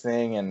do his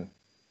thing, and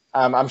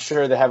I'm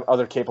sure they have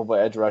other capable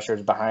edge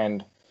rushers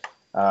behind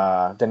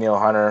Danielle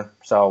Hunter.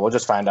 So we'll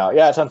just find out.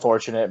 Yeah, it's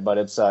unfortunate, but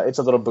it's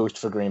a little boost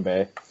for Green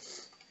Bay.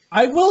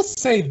 I will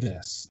say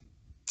this.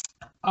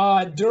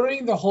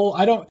 During the whole,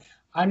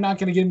 I'm not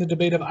going to get in the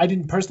debate of. I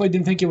didn't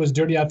think it was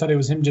dirty. I thought it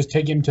was him just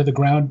taking him to the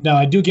ground. No,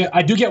 I do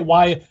get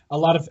why a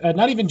lot of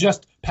not even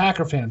just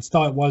Packer fans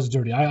thought it was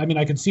dirty. I mean,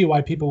 I can see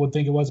why people would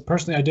think it was.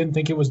 Personally, I didn't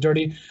think it was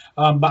dirty.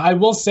 But I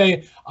will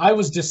say I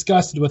was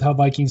disgusted with how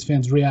Vikings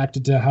fans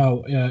reacted to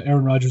how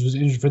Aaron Rodgers was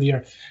injured for the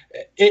year.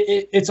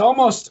 It's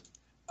almost.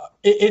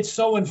 It's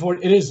so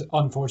unfortunate. It is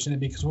unfortunate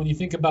because when you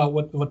think about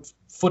what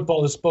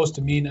football is supposed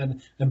to mean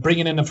and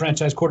bringing in a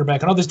franchise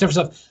quarterback and all this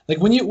different stuff, like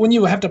when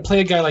you have to play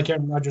a guy like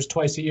Aaron Rodgers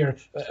twice a year,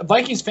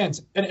 Vikings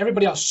fans and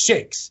everybody else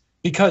shakes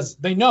because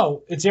they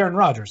know it's Aaron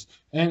Rodgers.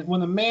 And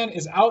when the man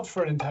is out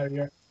for an entire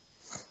year,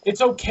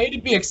 it's okay to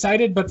be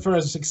excited, but for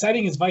as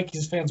exciting as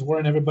Vikings fans were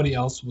and everybody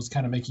else was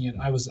kind of making it,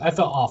 I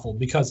felt awful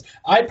because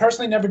I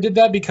personally never did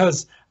that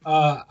because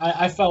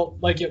I felt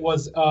like it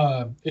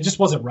just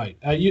wasn't right.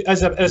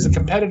 As a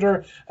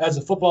competitor, as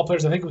a football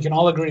players, I think we can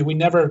all agree we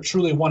never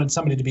truly wanted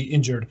somebody to be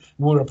injured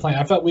when we were playing.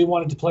 I felt we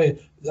wanted to play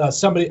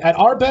somebody at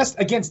our best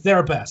against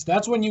their best.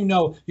 That's when you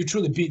know you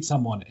truly beat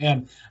someone.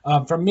 And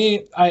for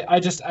me, I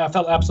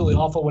felt absolutely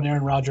awful when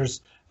Aaron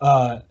Rodgers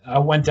I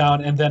went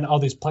down, and then all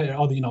these players,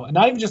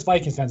 not even just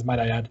Vikings fans, might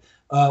I add,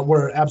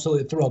 were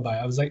absolutely thrilled by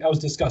it. I was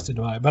disgusted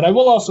by it. But I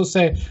will also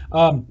say,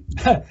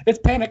 it's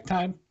panic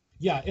time.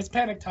 Yeah, it's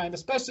panic time,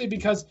 especially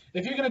because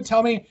if you're going to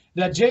tell me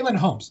that Jalen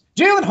Holmes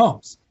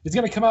is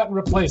going to come out and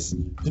replace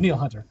Danielle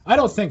Hunter, I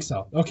don't think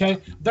so. Okay,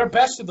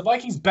 the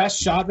Vikings' best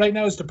shot right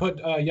now is to put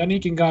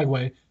Yannick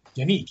Ngakoue,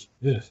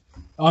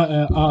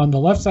 on the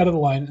left side of the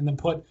line, and then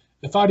put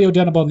Fadio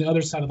Denebo on the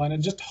other side of the line,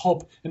 and just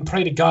hope and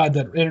pray to God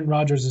that Aaron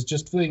Rodgers is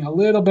just feeling a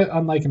little bit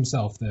unlike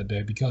himself that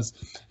day. Because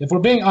if we're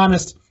being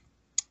honest,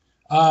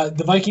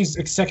 the Vikings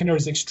secondary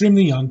is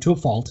extremely young to a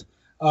fault.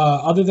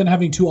 Other than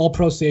having 2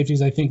 all-pro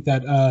safeties, I think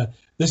that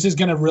this is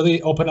going to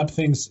really open up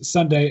things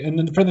Sunday. And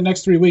then for the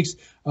next 3 weeks,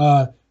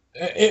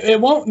 it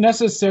won't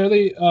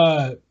necessarily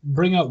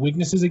bring out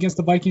weaknesses against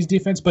the Vikings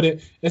defense, but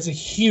it's a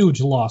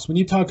huge loss. When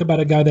you talk about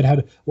a guy that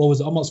had what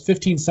was almost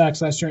 15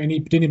 sacks last year and he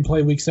didn't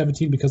play week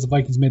 17 because the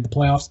Vikings made the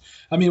playoffs.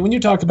 I mean, when you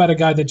talk about a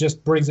guy that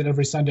just brings it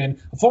every Sunday,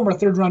 and a former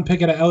 3rd-round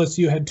pick out of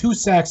LSU, had 2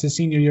 sacks his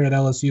senior year at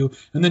LSU,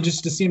 and then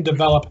just to see him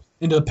develop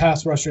into the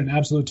pass rusher and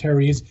absolute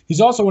terror.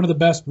 He's also one of the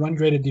best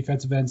run-graded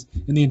defensive ends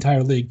in the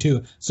entire league,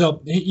 too.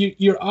 So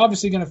you're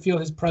obviously going to feel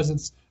his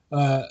presence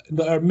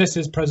or miss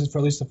his presence for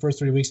at least the first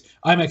 3 weeks.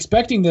 I'm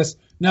expecting this.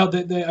 Now,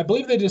 I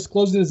believe they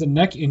disclosed it as a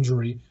neck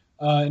injury.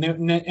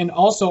 And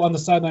also on the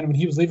sideline when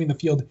he was leaving the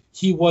field,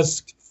 he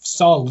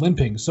saw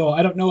limping. So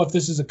I don't know if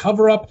this is a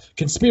cover-up,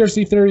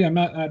 conspiracy theory. I'm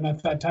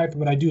not that type,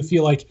 but I do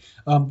feel like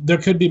there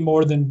could be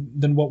more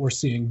than what we're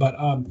seeing. But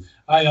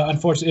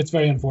unfortunately, it's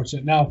very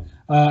unfortunate. Now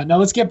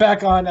let's get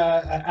back on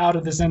out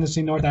of this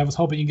NFC North. I was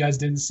hoping you guys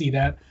didn't see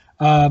that.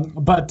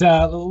 But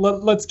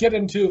let's get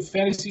into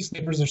fantasy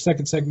sleepers, our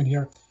second segment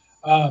here.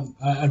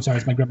 I'm sorry,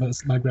 it's my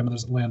grandmother's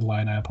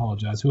landline. I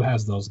apologize. Who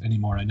has those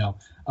anymore? I know.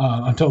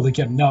 I'm totally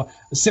kidding. No,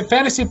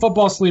 fantasy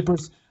football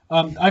sleepers.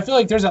 I feel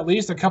like there's at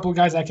least a couple of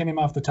guys I can name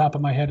off the top of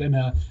my head,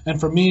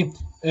 and for me,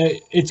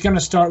 it's going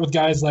to start with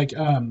guys like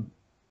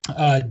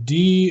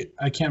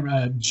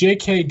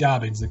J.K.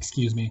 Dobbins.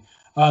 Excuse me.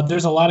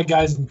 There's a lot of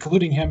guys,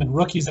 including him, and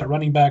rookies at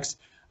running backs.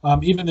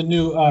 Even the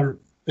new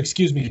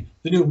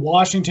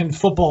Washington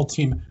football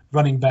team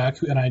running back,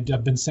 and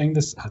I've been saying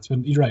this.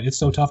 You're right. It's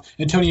so tough.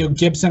 Antonio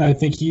Gibson, I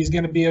think he's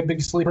going to be a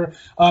big sleeper.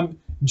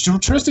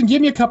 Tristan,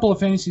 give me a couple of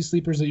fantasy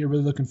sleepers that you're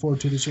really looking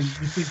forward to this year.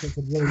 You think they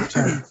could really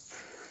turn?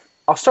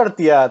 I'll start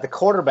at the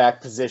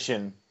quarterback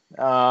position.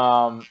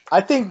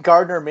 I think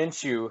Gardner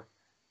Minshew.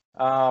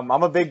 I'm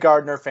a big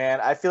Gardner fan.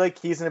 I feel like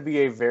he's going to be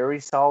a very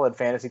solid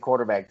fantasy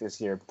quarterback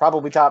this year.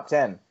 Probably top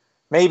 10.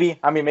 Maybe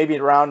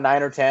around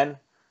 9 or 10.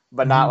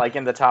 But not like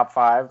in the top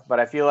 5.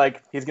 But I feel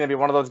like he's going to be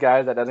one of those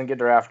guys that doesn't get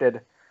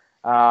drafted.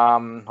 Hold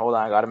on,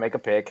 I got to make a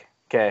pick.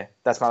 Okay,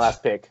 that's my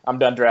last pick. I'm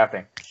done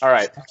drafting. All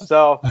right,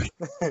 so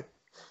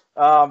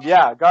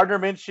Gardner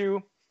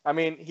Minshew. I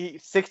mean, he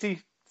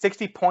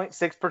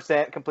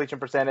 60.6% completion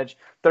percentage,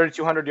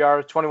 3,200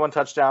 yards, 21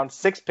 touchdowns,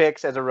 6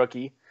 picks as a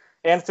rookie,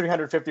 and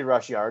 350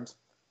 rush yards.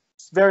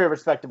 It's very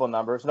respectable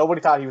numbers.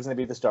 Nobody thought he was going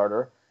to be the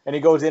starter, and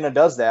he goes in and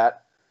does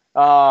that.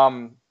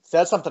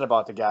 Says something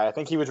about the guy. I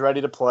think he was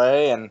ready to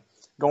play, and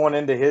going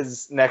into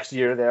his next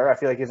year there, I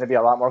feel like he's going to be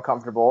a lot more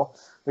comfortable.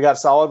 We got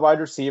solid wide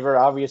receiver.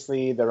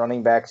 Obviously, the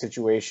running back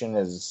situation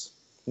is,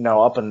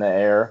 up in the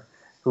air.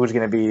 Who's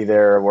going to be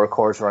their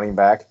workhorse running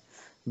back?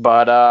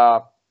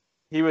 But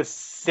he was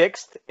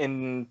 6th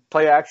in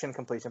play action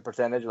completion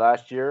percentage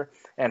last year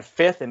and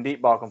 5th in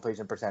deep ball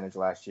completion percentage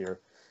last year.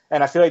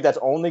 And I feel like that's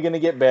only going to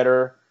get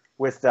better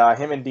with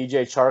him and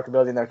DJ Chark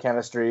building their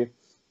chemistry.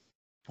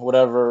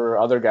 Whatever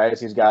other guys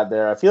he's got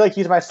there. I feel like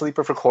he's my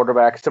sleeper for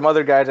quarterback. Some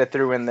other guys I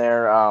threw in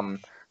there,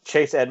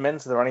 Chase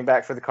Edmonds, the running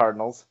back for the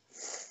Cardinals.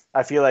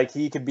 I feel like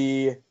he could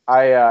be –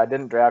 I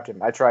didn't draft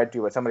him. I tried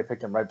to, but somebody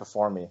picked him right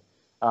before me.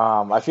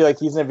 I feel like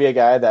he's going to be a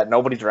guy that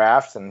nobody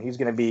drafts, and he's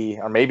going to be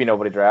 – or maybe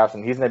nobody drafts,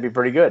 and he's going to be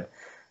pretty good.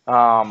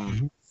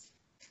 Deontay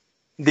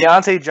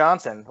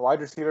Johnson, wide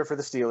receiver for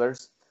the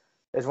Steelers,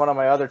 is one of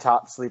my other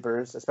top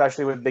sleepers,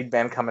 especially with Big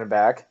Ben coming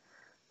back.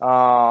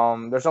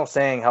 There's no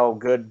saying how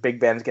good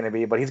Big Ben's going to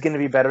be, but he's going to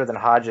be better than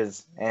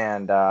Hodges.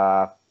 And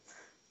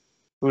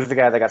who's the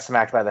guy that got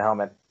smacked by the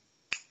helmet?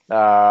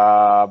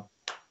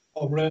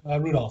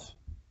 Rudolph.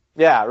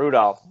 Yeah,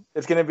 Rudolph.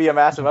 It's going to be a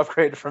massive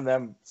upgrade from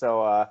them.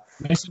 So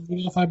Mason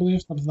Rudolph, I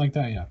believe, something like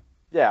that. Yeah.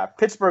 Yeah,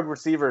 Pittsburgh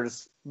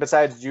receivers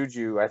besides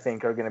Juju, I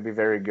think, are going to be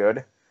very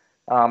good.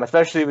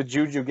 Especially with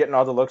Juju getting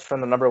all the looks from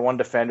the number 1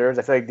 defenders.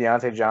 I feel like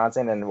Deontay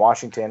Johnson and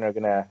Washington are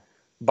going to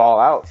ball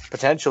out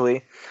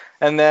potentially.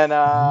 And then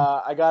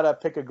I got to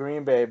pick a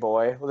Green Bay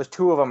boy. Well, there's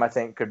 2 of them I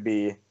think could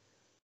be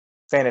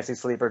fantasy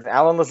sleepers.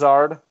 Alan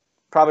Lazard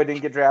probably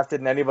didn't get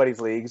drafted in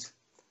anybody's leagues.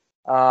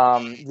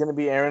 Going to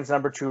be Aaron's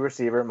number 2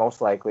 receiver,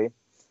 most likely.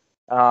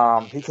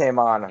 He came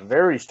on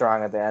very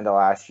strong at the end of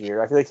last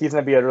year. I feel like he's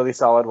going to be a really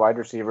solid wide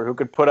receiver who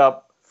could put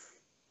up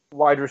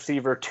wide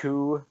receiver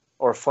 2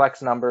 or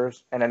flex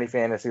numbers in any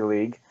fantasy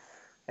league.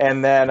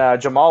 And then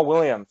Jamal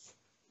Williams,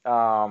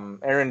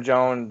 Aaron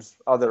Jones,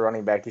 other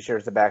running back he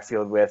shares the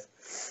backfield with.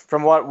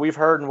 From what we've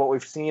heard and what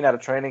we've seen at a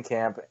training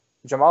camp,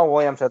 Jamal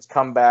Williams has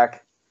come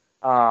back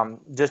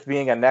just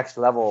being a next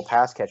level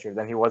pass catcher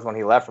than he was when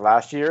he left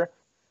last year.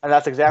 And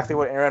that's exactly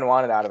what Aaron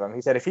wanted out of him.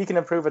 He said if he can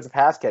improve as a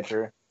pass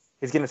catcher,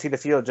 he's going to see the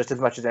field just as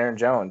much as Aaron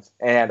Jones.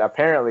 And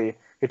apparently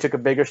he took a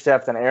bigger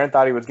step than Aaron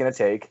thought he was going to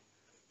take.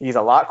 He's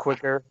a lot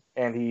quicker,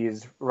 and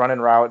he's running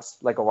routes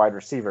like a wide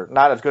receiver.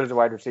 Not as good as a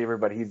wide receiver,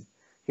 but he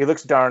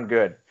looks darn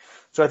good.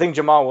 So I think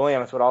Jamal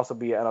Williams would also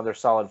be another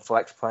solid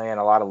flex play in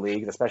a lot of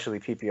leagues, especially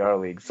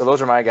PPR leagues. So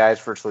those are my guys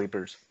for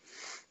sleepers.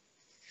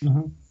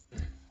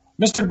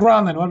 Mm-hmm. Mr.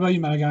 Gronlin, what about you,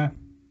 my guy?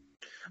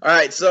 All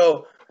right,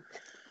 so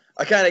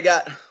I kind of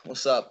got –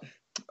 what's up?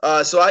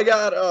 So I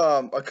got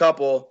a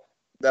couple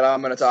that I'm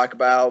going to talk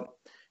about.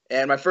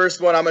 And my first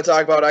one I'm going to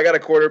talk about, I got a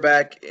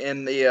quarterback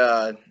in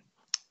the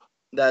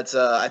that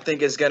I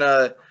think is going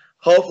to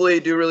hopefully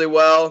do really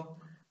well.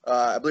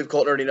 I believe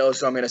Colton already knows,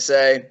 so I'm going to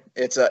say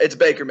it's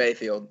Baker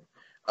Mayfield.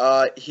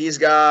 He's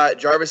got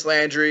Jarvis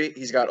Landry.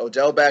 He's got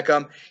Odell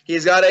Beckham.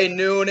 He's got a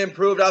new and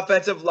improved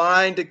offensive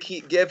line to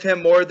give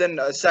him more than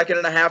a second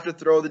and a half to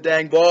throw the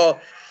dang ball.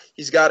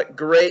 He's got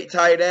great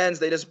tight ends.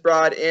 They just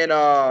brought in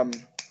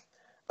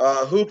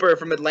Hooper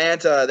from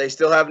Atlanta. They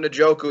still have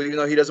Njoku, even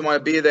though he doesn't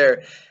want to be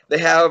there. They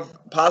have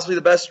possibly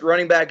the best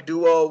running back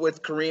duo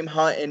with Kareem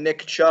Hunt and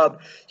Nick Chubb.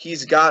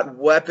 He's got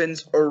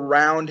weapons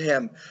around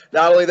him.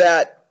 Not only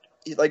that,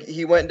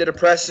 he went and did a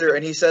presser,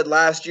 and he said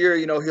last year,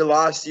 he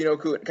lost,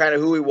 kind of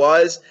who he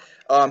was.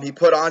 He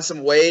put on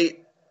some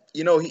weight.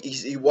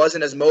 He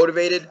wasn't as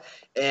motivated,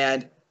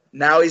 and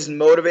now he's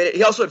motivated.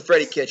 He also had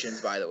Freddie Kitchens,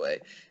 by the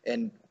way.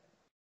 And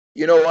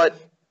you know what?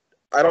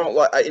 I don't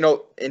like, he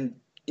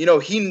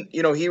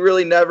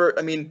really never,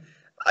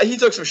 he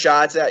took some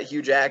shots at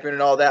Hugh Jackman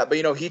and all that, but,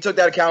 he took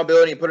that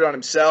accountability and put it on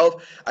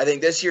himself. I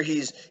think this year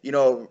he's,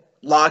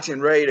 locked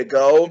and ready to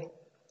go.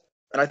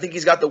 And I think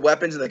he's got the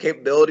weapons and the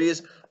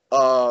capabilities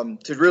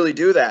to really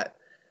do that.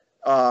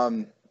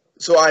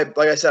 So I'm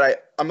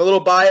a little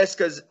biased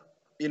because,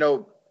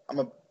 I'm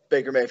a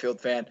Baker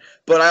Mayfield fan,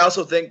 but I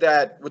also think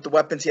that with the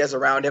weapons he has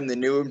around him, the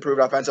new improved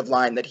offensive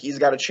line, that he's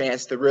got a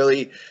chance to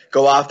really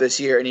go off this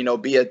year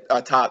and, be a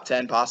top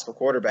 10 possible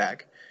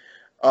quarterback.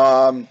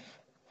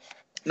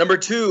 Number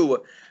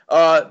 2,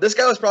 this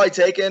guy was probably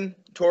taken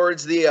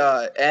towards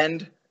the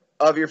end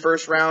of your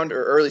first round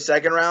or early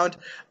second round.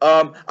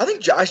 I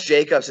think Josh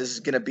Jacobs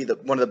is going to be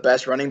one of the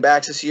best running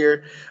backs this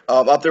year,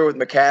 up there with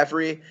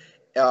McCaffrey.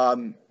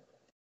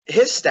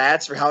 His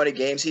stats for how many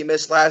games he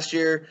missed last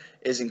year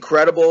is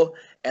incredible,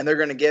 and they're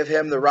going to give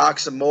him the rock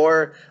some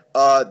more.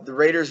 The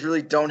Raiders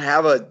really don't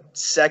have a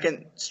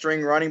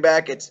second-string running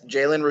back. It's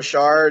Jalen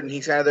Richard, and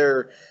he's kind of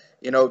their,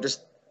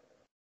 just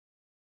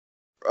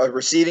a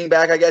receiving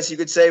back, I guess you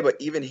could say, but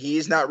even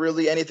he's not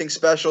really anything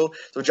special.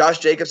 So Josh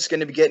Jacobs is going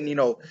to be getting,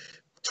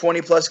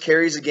 20 plus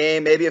carries a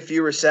game, maybe a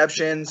few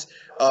receptions.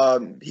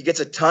 He gets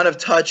a ton of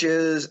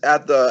touches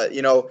at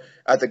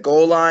the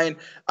goal line.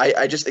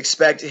 I just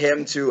expect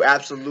him to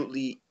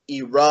absolutely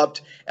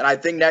erupt. And I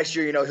think next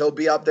year, he'll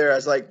be up there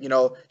as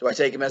do I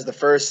take him as the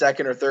first,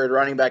 second, or third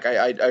running back?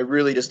 I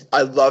really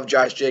I love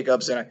Josh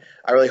Jacobs, and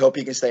I really hope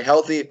he can stay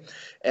healthy.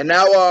 And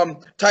now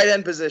tight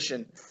end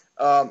position.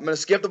 I'm going to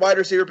skip the wide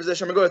receiver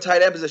position. I'm going to go to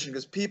tight end position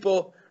because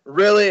people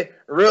really,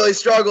 really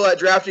struggle at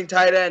drafting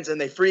tight ends,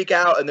 and they freak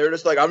out, and they're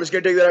just like, I'm just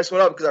going to take the next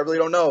one up because I really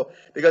don't know.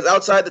 Because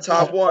outside the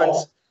top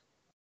ones,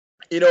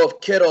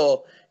 of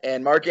Kittle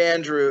and Mark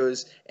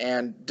Andrews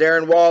and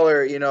Darren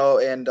Waller,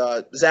 and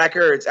Zach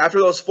Ertz, after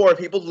those four,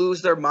 people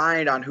lose their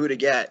mind on who to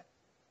get.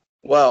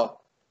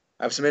 Well,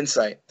 I have some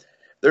insight.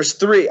 There's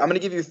three. I'm going to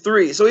give you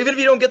three. So even if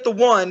you don't get the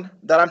one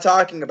that I'm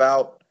talking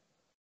about,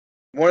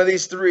 one of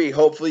these three,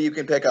 hopefully you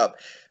can pick up.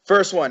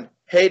 First one,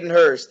 Hayden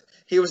Hurst.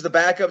 He was the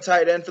backup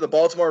tight end for the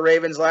Baltimore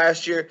Ravens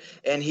last year,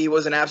 and he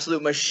was an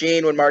absolute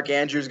machine when Mark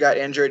Andrews got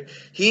injured.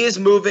 He is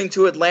moving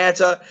to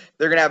Atlanta.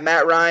 They're going to have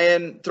Matt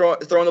Ryan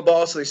throwing the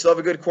ball, so they still have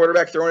a good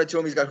quarterback throwing it to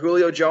him. He's got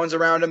Julio Jones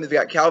around him. They've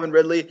got Calvin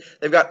Ridley.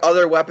 They've got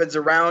other weapons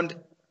around.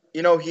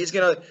 He's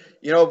going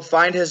to,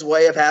 find his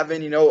way of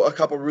having, a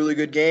couple really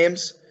good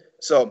games.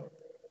 So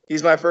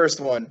he's my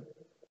first one.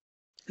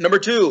 Number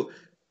two,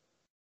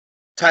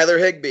 Tyler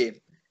Higbee.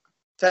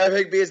 Tyler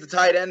Higbee is the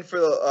tight end for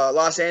the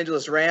Los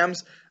Angeles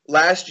Rams.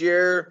 Last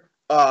year,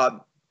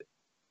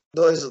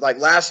 those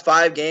last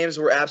 5 games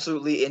were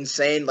absolutely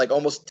insane.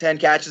 Almost 10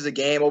 catches a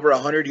game, over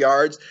 100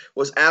 yards,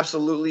 was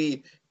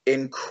absolutely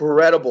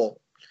incredible.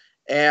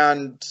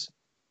 And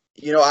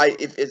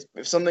if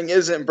something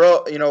isn't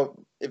broke, if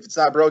it's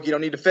not broke, you don't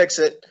need to fix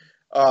it.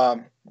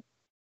 So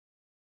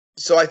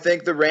I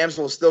think the Rams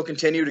will still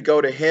continue to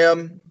go to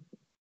him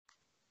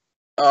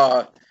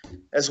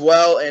as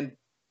well, and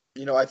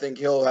I think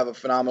he'll have a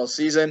phenomenal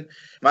season.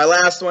 My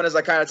last one, as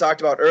I kind of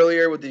talked about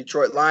earlier with the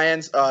Detroit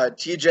Lions,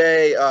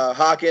 TJ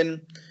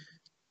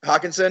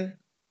Hawkinson.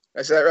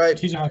 I said that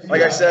right?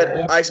 Like I said,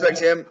 yep.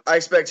 I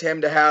expect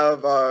him to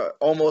have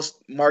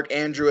almost Mark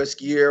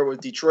Andrews-esque year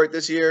with Detroit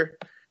this year.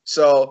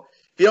 So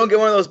if you don't get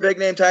one of those big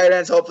name tight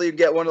ends, hopefully you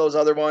get one of those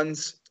other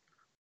ones.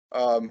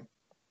 But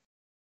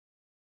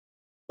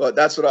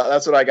that's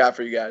what I got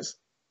for you guys.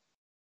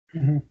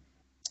 Mm-hmm.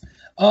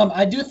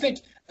 I do think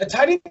a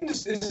tight end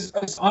is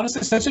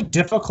honestly such a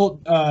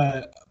difficult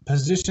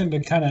position to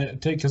kind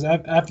of take because,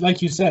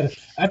 like you said,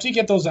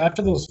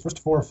 after those first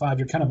 4 or 5,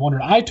 you're kind of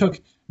wondering. I took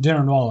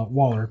Darren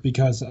Waller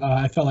because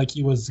I felt like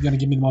he was going to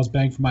give me the most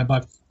bang for my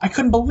buck. I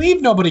couldn't believe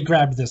nobody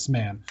grabbed this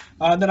man.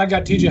 Then I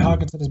got T.J.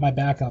 Hawkinson as my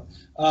backup,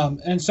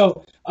 and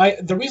so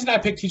the reason I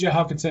picked T.J.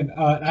 Hawkinson,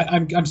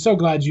 I'm so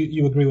glad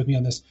you agree with me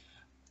on this.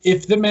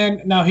 If the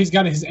man, now he's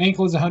got his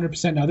ankle is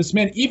 100% now. This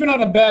man, even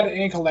on a bad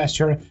ankle last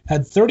year,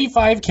 had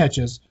 35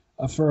 catches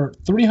for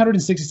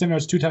 367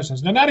 yards, 2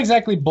 touchdowns. Now, not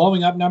exactly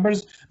blowing up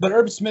numbers, but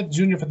Herb Smith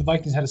Jr. for the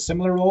Vikings had a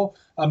similar role.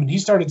 He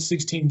started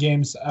 16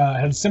 games,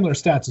 had similar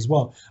stats as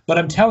well. But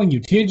I'm telling you,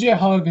 T.J.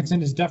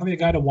 Hawkinson is definitely a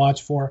guy to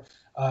watch for.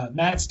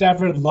 Matt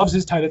Stafford loves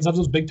his tight ends, loves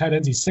those big tight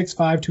ends. He's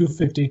 6'5",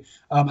 250.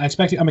 I'm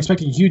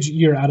expecting a huge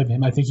year out of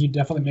him. I think he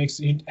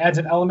adds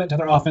an element to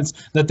their offense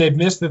that they've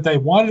missed, that they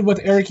wanted with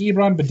Eric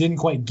Ebron but didn't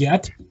quite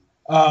get.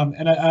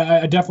 And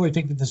I definitely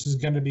think that this is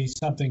going to be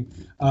something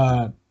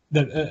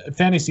that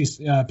fantasy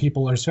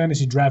people or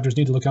fantasy drafters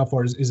need to look out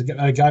for is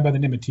a guy by the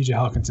name of T.J.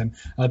 Hawkinson.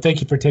 Thank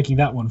you for taking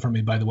that one from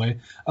me, by the way.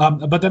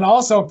 But then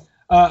also,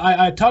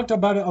 I talked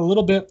about it a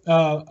little bit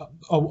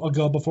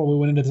ago before we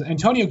went into this.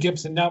 Antonio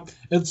Gibson. Now,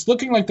 it's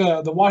looking like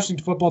the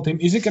Washington football team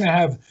isn't going to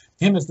have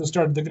him as the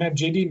starter. They're going to have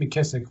J.D.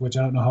 McKissick, which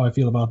I don't know how I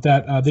feel about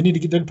that.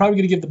 They're probably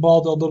going to give the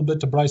ball a little bit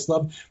to Bryce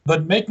Love.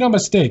 But make no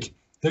mistake,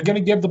 they're going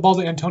to give the ball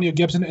to Antonio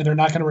Gibson, and they're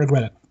not going to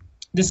regret it.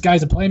 This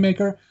guy's a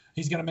playmaker.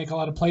 He's going to make a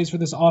lot of plays for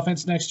this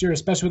offense next year,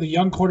 especially with a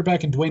young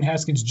quarterback in Dwayne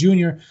Haskins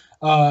Jr.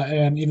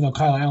 And even though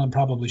Kyle Allen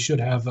probably should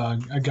have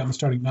gotten the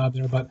starting nod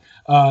there, but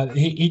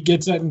he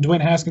gets it. And Dwayne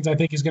Haskins, I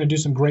think he's going to do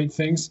some great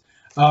things.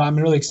 I'm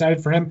really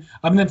excited for him.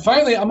 And then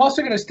finally, I'm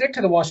also going to stick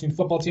to the Washington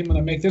football team when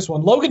I make this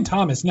one. Logan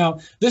Thomas. Now,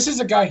 this is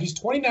a guy, he's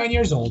 29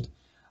 years old,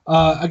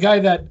 a guy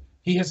that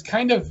he has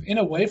kind of, in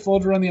a way,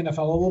 floated around the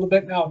NFL a little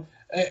bit. Now,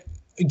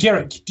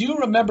 Garrett, do you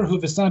remember who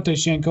Visanthe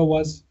Shiancoe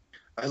was?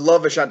 I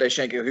love Visanthe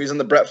Shiancoe. He was on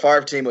the Brett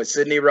Favre team with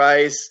Sidney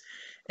Rice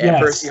and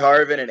Percy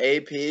Harvin and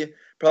AP.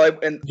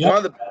 Probably, and one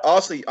of the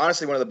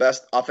honestly one of the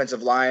best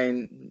offensive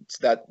lines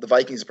that the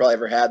Vikings probably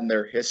ever had in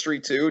their history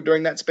too.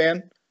 During that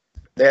span,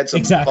 they had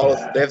some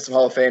they have some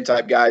Hall of Fame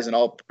type guys and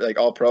all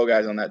pro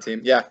guys on that team.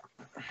 Yeah,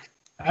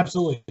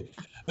 absolutely.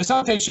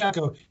 Visanthe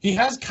Shiancoe, he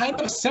has kind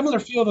of a similar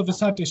feel to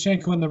Visanthe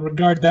Shiancoe in the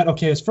regard that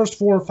his first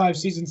 4 or 5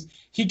 seasons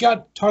he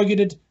got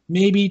targeted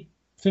maybe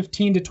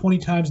 15 to 20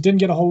 times, didn't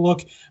get a whole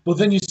look. But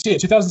then you see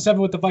it.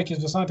 2007 with the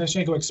Vikings, Visanthe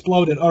Shiancoe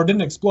exploded, or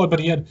didn't explode, but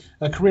he had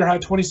a career high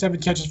 27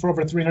 catches for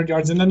over 300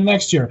 yards. And then the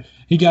next year,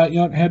 he got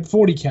had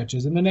 40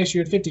 catches, and the next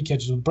year had 50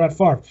 catches with Brett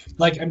Favre.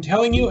 Like I'm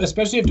telling you,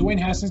 especially if Dwayne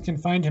Haskins can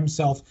find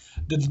himself,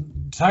 the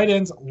tight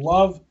ends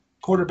love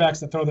quarterbacks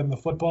that throw them the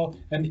football.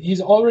 And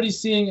he's already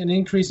seeing an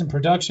increase in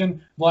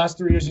production. The last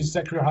 3 years, he's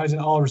set career highs in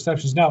all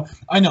receptions. Now,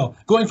 I know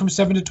going from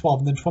 7 to 12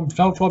 and then from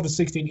 12 to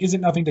 16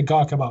 isn't nothing to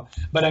gawk about.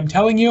 But I'm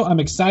telling you, I'm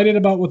excited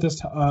about what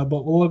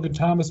Logan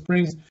Thomas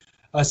brings.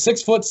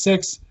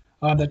 6'6",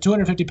 that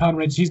 250-pound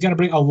range. He's going to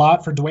bring a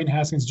lot for Dwayne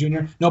Haskins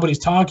Jr. Nobody's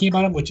talking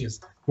about him, which is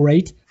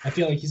great. I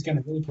feel like he's going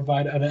to really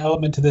provide an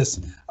element to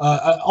this.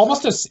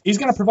 He's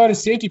going to provide a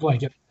safety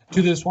blanket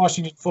to this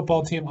Washington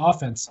football team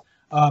offense.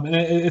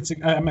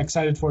 I'm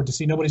excited for it to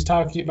see. Nobody's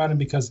talking about him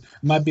because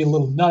it might be a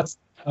little nuts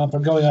for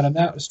going out on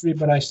that street,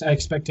 but I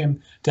expect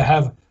him to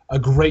have a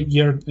great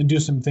year and do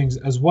some things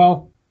as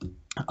well.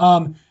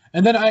 And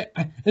then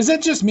is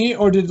it just me,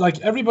 or did like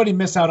everybody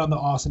miss out on the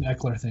Austin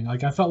Eckler thing?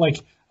 Like I felt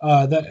like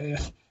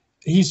that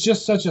he's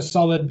just such a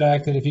solid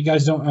back that if you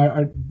guys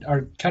are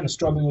kind of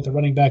struggling with a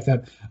running back,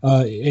 that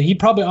he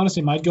probably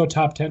honestly might go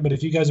top 10. But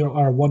if you guys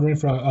are wondering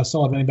for a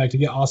solid running back to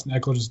get, Austin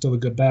Eckler is still a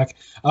good back.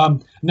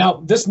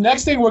 Now, this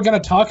next thing we're going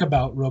to talk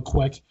about real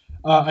quick,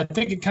 I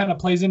think it kind of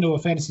plays into a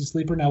fantasy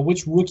sleeper. Now,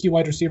 which rookie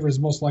wide receiver is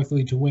most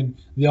likely to win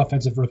the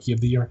Offensive Rookie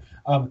of the Year?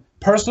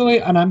 Personally,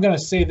 and I'm going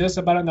to say this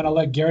about it, and then I'll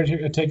let Garrett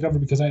here take it over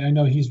because I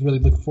know he's really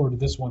looking forward to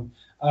this one.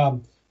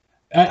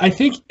 I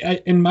think,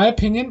 in my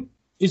opinion,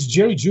 it's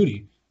Jerry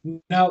Jeudy.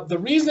 Now, the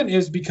reason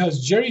is because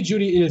Jerry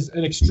Jeudy is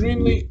an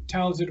extremely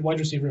talented wide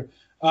receiver.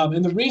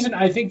 And the reason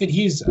I think that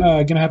he's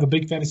going to have a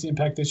big fantasy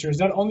impact this year is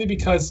not only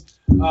because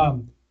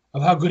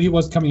of how good he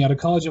was coming out of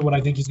college and what I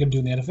think he's going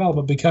to do in the NFL,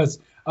 but because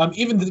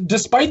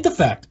despite the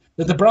fact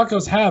that the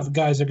Broncos have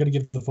guys they're going to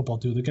give the football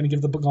to, they're going to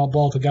give the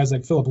ball to guys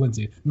like Phillip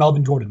Lindsay,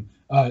 Melvin Gordon,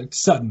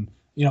 Sutton,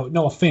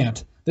 Noah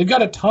Fant. They've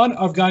got a ton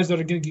of guys that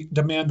are going to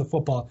demand the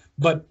football,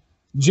 but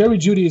Jerry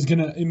Jeudy is going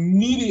to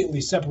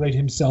immediately separate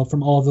himself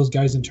from all of those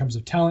guys in terms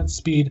of talent,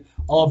 speed,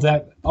 all of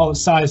that, all the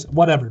size,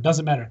 whatever.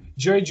 Doesn't matter.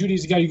 Jerry Jeudy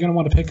is the guy you're going to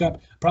want to pick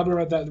up probably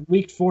around that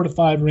week 4 to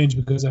 5 range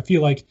because I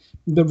feel like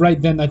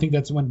right then I think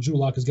that's when Drew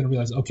Lock is going to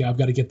realize, okay, I've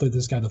got to get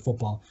this guy the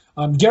football.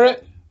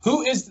 Garrett,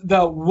 who is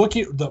the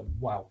rookie?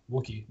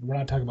 Wookie. We're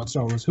not talking about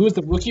Star Wars. Who is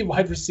the rookie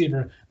wide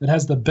receiver that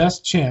has the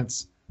best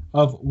chance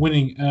of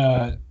winning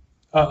the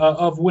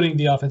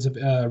Offensive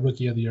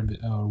Rookie of the Year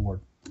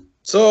award?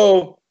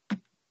 So,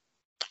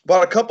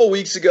 about a couple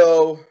weeks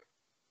ago,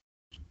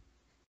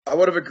 I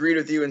would have agreed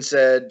with you and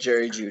said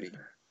Jerry Jeudy.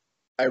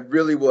 I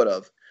really would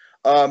have.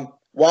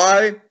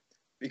 Why?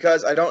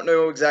 Because I don't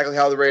know exactly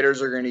how the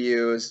Raiders are going to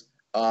use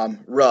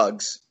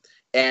Ruggs.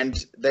 And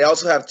they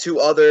also have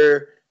 2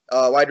 other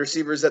wide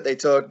receivers that they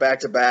took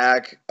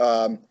back-to-back.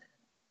 And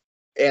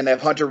they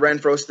have Hunter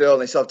Renfrow still,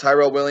 and they still have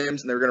Tyrell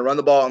Williams, and they're going to run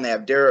the ball, and they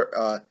have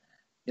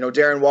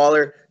Darren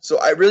Waller. So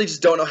I really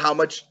just don't know how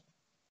much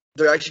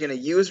they're actually going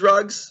to use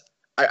Ruggs.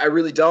 I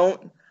really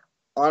don't.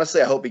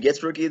 Honestly, I hope he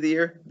gets Rookie of the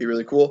Year. It'd be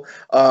really cool.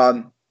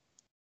 I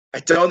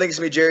don't think it's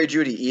going to be Jerry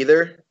Jeudy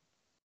either.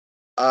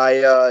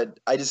 I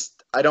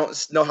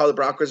don't know how the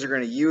Broncos are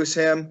going to use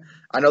him.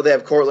 I know they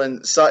have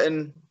Cortland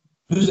Sutton.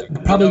 Who's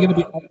probably going to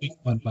be out week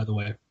 1, by the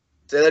way.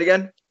 Say that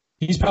again?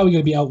 He's probably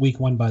going to be out week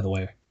 1, by the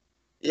way.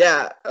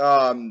 Yeah.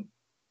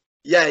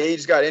 He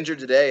just got injured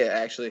today,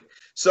 actually.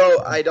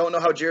 So I don't know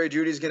how Jerry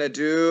Judy's going to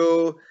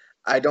do.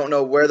 I don't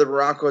know where the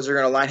Broncos are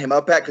going to line him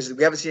up at because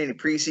we haven't seen any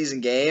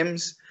preseason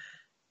games.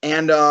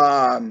 And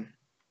I'm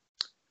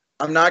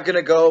not going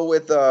to go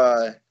with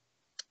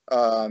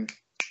I'm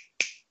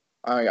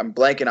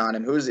blanking on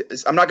him.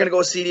 I'm not going to go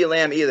with CeeDee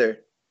Lamb either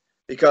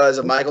because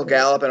of Michael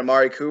Gallup and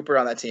Amari Cooper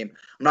on that team.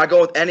 I'm not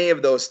going with any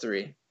of those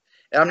 3.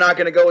 And I'm not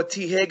going to go with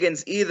T.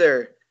 Higgins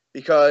either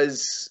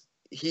because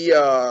he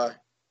has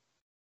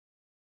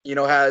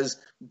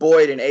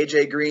Boyd and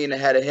A.J. Green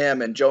ahead of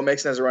him and Joe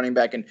Mixon as a running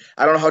back. And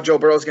I don't know how Joe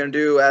Burrow's going to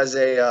do as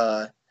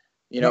a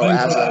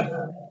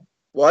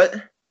what?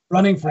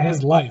 Running for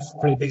his life.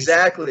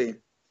 Exactly.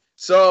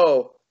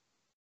 So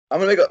I'm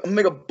gonna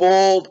make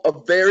a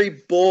very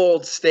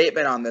bold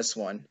statement on this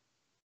one.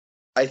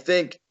 I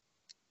think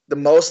the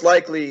most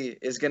likely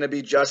is gonna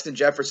be Justin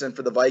Jefferson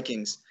for the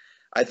Vikings.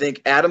 I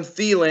think Adam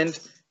Thielen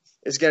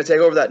is gonna take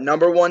over that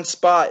number 1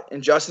 spot,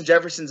 and Justin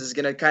Jefferson is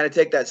gonna kind of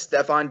take that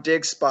Stephon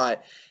Diggs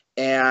spot.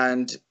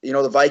 And,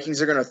 the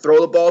Vikings are going to throw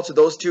the ball to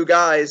those 2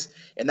 guys,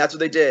 and that's what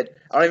they did.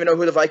 I don't even know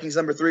who the Vikings'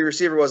 number 3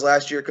 receiver was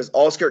last year because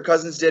all Kirk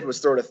Cousins did was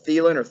throw to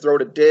Thielen or throw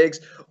to Diggs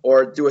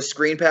or do a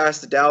screen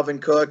pass to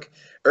Dalvin Cook.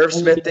 Irv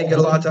Smith didn't get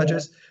a lot of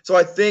touches. So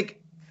I think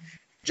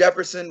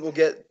Jefferson will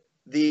get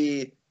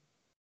the,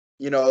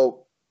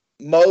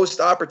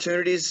 most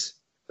opportunities,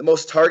 the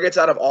most targets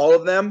out of all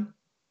of them.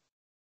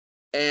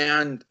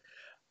 And,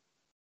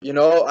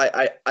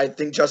 I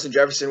think Justin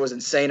Jefferson was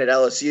insane at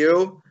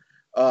LSU.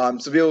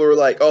 So people were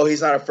like, oh,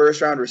 he's not a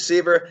first-round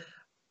receiver.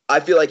 I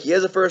feel like he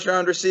is a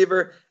first-round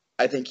receiver.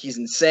 I think he's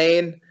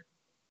insane.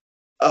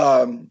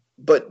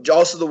 But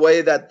also the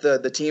way that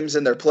the teams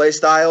and their play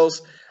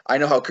styles, I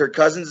know how Kirk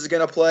Cousins is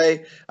going to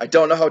play. I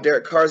don't know how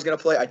Derek Carr is going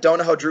to play. I don't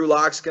know how Drew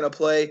Lock's going to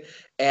play.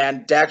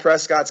 And Dak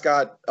Prescott's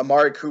got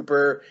Amari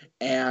Cooper,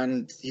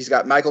 and he's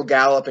got Michael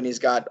Gallup, and he's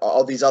got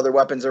all these other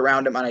weapons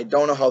around him, and I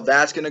don't know how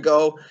that's going to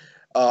go.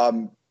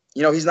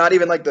 he's not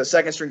even like the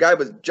second string guy,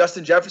 but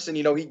Justin Jefferson,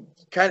 he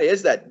kind of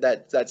is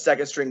that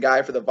second string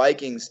guy for the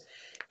Vikings.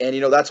 And,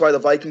 that's why the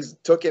Vikings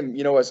took him,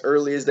 as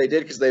early as they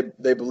did, because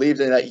they believed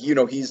in that,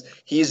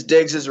 he's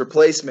Diggs'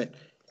 replacement.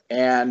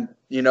 And,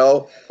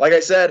 like I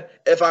said,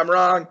 if I'm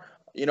wrong,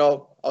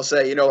 I'll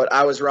say, what,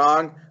 I was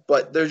wrong.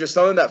 But there's just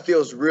something that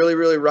feels really,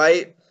 really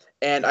right.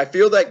 And I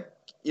feel like,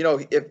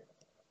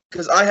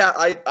 because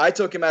I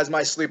took him as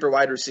my sleeper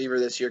wide receiver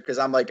this year, because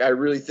I'm like, I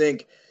really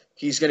think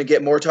he's going to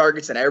get more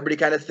targets than everybody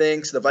kind of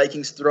thinks. The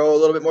Vikings throw a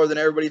little bit more than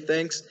everybody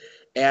thinks.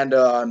 And,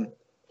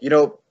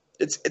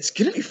 it's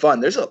going to be fun.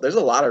 There's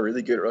a lot of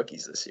really good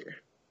rookies this year.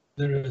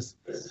 There is.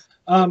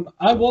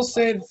 I will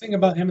say the thing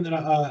about him and then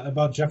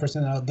about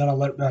Jefferson that I'll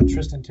let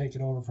Tristan take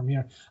it over from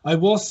here. I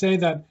will say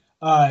that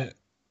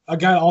a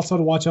guy also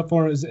to watch out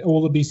for is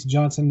Olabisi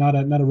Johnson, not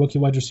a rookie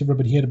wide receiver,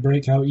 but he had a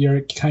breakout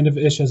year, kind of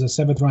ish as a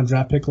 7th-round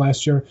draft pick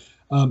last year.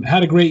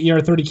 Had a great year,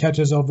 30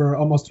 catches over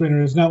almost 300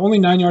 yards. Now, only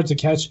 9 yards a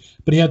catch,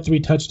 but he had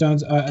 3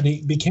 touchdowns, and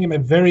he became a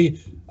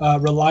very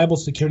reliable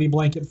security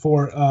blanket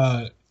for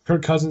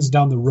Kirk Cousins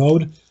down the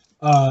road.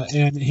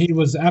 And he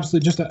was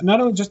absolutely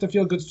not only just a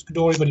feel-good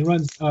story, but he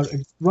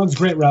runs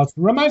great routes.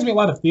 Reminds me a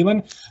lot of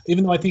Thielen,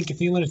 even though I think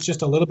Thielen is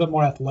just a little bit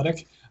more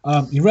athletic.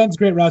 He runs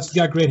great routes. He's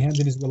got great hands,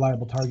 and he's a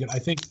reliable target. I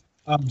think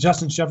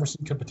Justin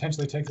Jefferson could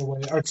potentially take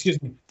away, or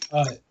excuse me,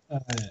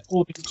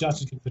 Olabisi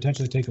Johnson could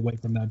potentially take away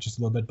from that just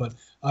a little bit.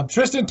 But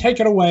Tristan,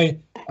 take it away.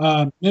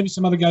 Maybe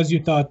some other guys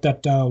you thought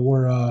that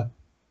were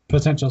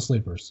potential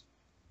sleepers.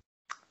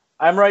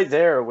 I'm right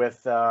there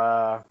with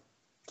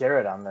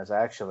Garrett on this,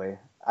 actually.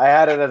 I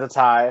had it at a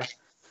tie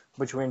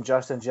between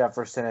Justin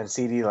Jefferson and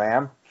CeeDee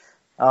Lamb.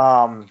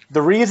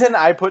 The reason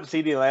I put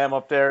CeeDee Lamb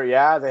up there,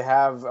 they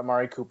have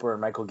Amari Cooper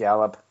and Michael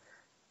Gallup.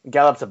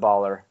 Gallup's a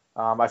baller.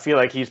 I feel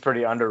like he's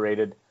pretty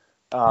underrated.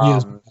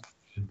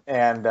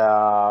 And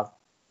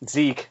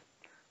Zeke.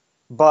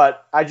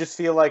 But I just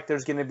feel like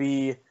there's going to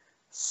be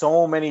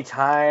so many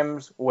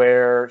times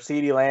where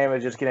CeeDee Lamb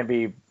is just going to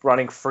be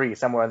running free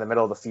somewhere in the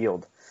middle of the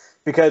field.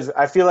 Because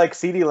I feel like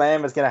CeeDee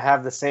Lamb is going to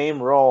have the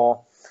same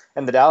role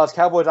in the Dallas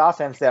Cowboys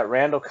offense that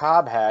Randall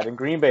Cobb had in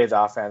Green Bay's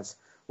offense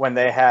when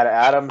they had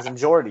Adams and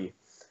Jordy.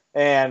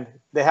 And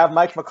they have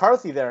Mike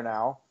McCarthy there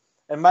now,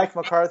 and Mike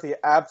McCarthy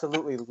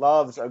absolutely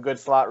loves a good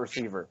slot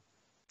receiver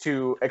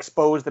to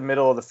expose the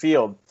middle of the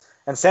field.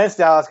 And since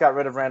Dallas got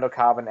rid of Randall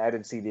Cobb and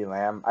added CeeDee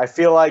Lamb, I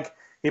feel like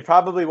he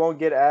probably won't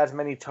get as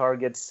many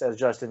targets as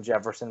Justin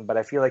Jefferson, but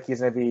I feel like he's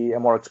going to be a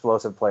more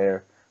explosive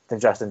player than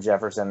Justin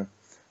Jefferson.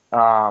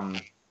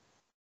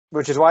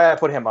 Which is why I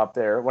put him up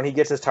there. When he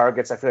gets his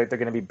targets, I feel like they're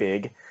going to be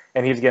big,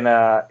 and he's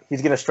gonna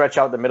stretch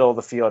out the middle of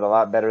the field a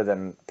lot better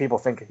than people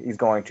think he's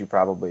going to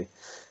probably.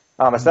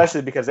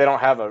 Especially because they don't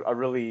have a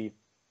really,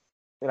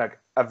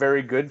 a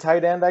very good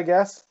tight end, I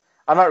guess.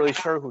 I'm not really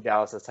sure who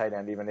Dallas's tight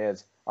end even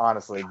is,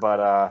 honestly,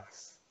 but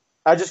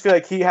I just feel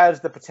like he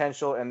has the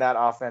potential in that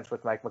offense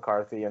with Mike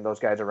McCarthy and those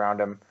guys around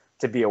him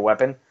to be a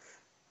weapon.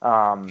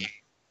 And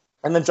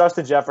then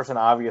Justin Jefferson,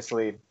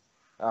 obviously.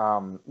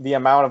 The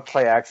amount of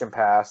play action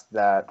pass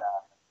that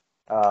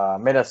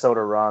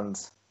Minnesota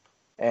runs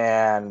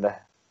and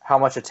how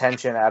much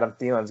attention Adam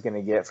Thielen's going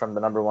to get from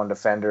the number 1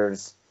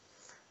 defenders.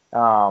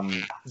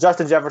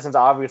 Justin Jefferson's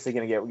obviously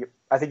going to get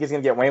 – I think he's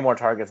going to get way more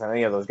targets than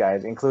any of those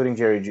guys, including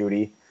Jerry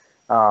Jeudy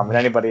and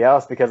anybody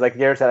else, because like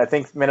Garrett said, I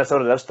think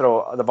Minnesota does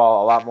throw the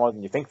ball a lot more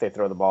than you think they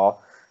throw the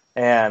ball.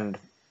 And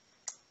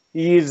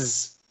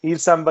he's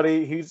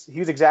somebody –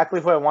 he's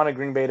exactly who I wanted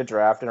Green Bay to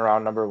draft in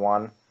around number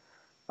 1.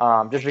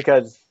 Just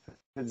because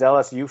his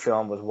LSU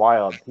film was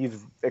wild.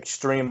 He's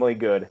extremely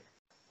good.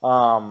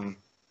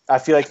 I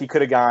feel like he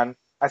could have gone.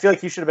 I feel like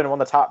he should have been one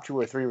of the top 2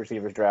 or 3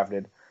 receivers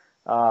drafted.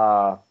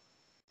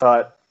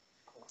 But,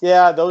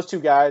 yeah, those 2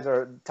 guys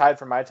are tied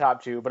for my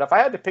top 2. But if I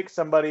had to pick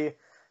somebody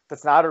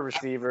that's not a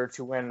receiver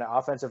to win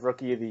Offensive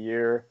Rookie of the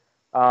Year,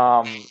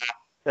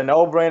 the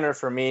no-brainer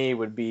for me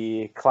would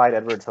be Clyde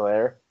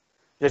Edwards-Helaire,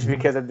 just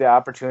because of the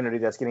opportunity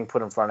that's getting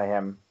put in front of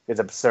him is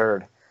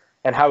absurd.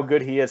 And how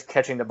good he is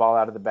catching the ball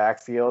out of the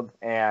backfield,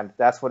 and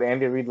that's what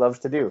Andy Reid loves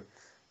to do.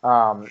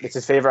 It's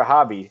his favorite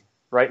hobby,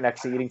 right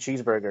next to eating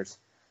cheeseburgers.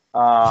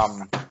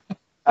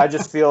 I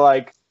just feel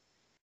like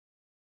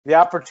the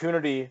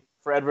opportunity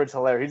for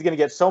Edwards-Helaire, he's going to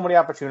get so many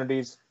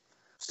opportunities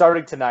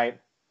starting tonight,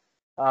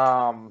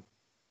 and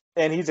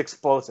he's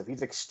explosive.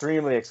 He's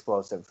extremely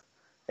explosive.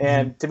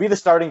 And to be the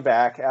starting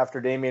back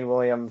after Damian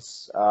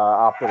Williams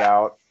opted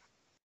out,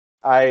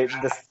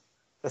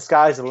 the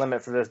sky's the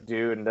limit for this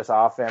dude, and this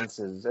offense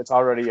it's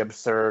already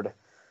absurd.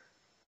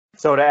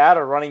 So to add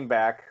a running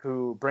back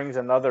who brings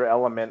another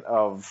element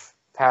of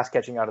pass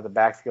catching out of the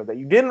backfield that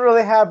you didn't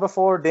really have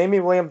before,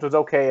 Damian Williams was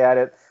okay at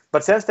it,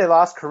 but since they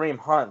lost Kareem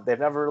Hunt, they've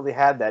never really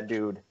had that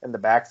dude in the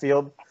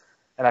backfield.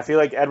 And I feel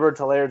like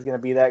Edwards-Helaire is going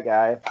to be that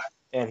guy,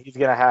 and he's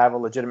going to have a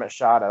legitimate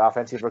shot at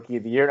Offensive Rookie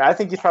of the Year. And I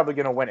think he's probably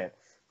going to win it.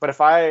 But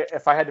if I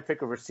had to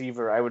pick a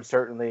receiver, I would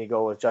certainly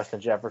go with Justin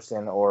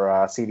Jefferson or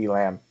CeeDee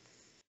Lamb.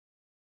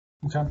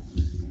 Okay.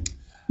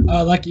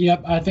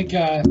 Yep. I think,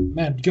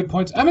 man, good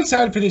points. I'm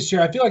excited for this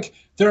year. I feel like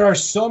there are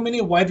so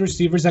many wide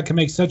receivers that can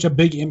make such a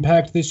big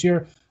impact this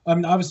year. I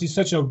mean, obviously,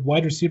 such a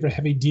wide receiver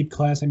heavy, deep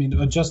class. I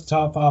mean, just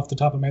off the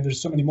top of my head,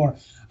 there's so many more.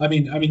 I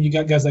mean, you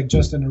got guys like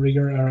Justin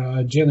Rieger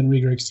or Jalen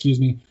Rieger, excuse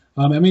me.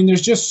 I mean,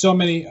 there's just so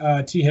many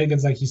T.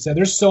 Higgins, like he said.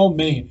 There's so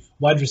many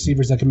wide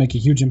receivers that can make a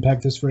huge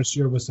impact this first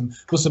year with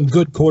some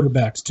good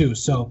quarterbacks too.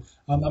 So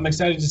I'm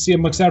excited to see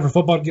him. I'm excited for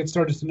football to get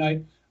started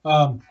tonight.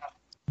 Yeah,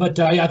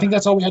 I think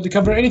that's all we had to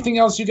cover. Anything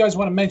else you guys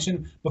want to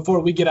mention before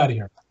we get out of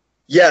here?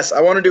 Yes,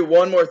 I want to do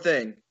one more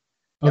thing.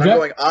 Okay. I'm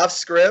going off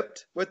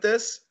script with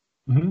this.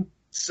 Mm-hmm.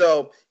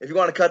 So if you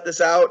want to cut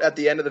this out at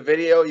the end of the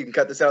video, you can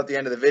cut this out at the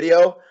end of the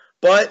video.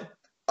 But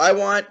I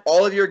want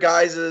all of your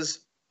guys'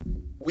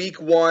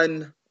 week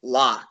 1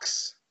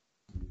 locks.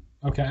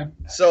 Okay.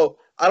 So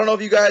I don't know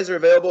if you guys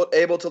are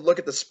able to look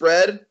at the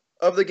spread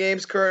of the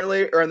games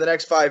currently or in the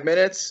next 5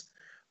 minutes.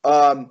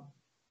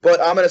 But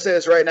I'm going to say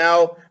this right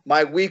now.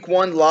 My week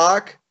 1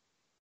 lock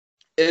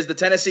is the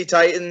Tennessee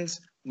Titans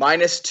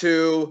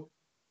 -2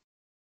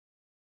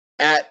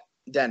 at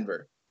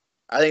Denver.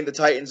 I think the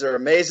Titans are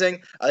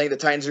amazing. I think the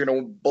Titans are going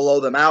to blow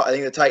them out. I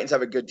think the Titans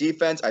have a good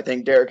defense. I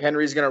think Derrick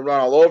Henry is going to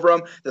run all over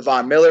them. The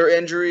Von Miller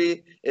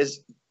injury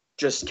is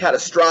just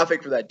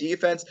catastrophic for that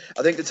defense.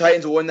 I think the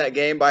Titans will win that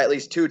game by at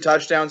least 2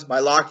 touchdowns. My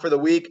lock for the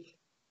week,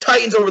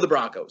 Titans over the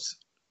Broncos.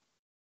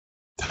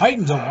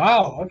 Titans, oh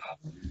wow.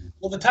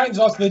 Well, the Titans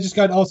also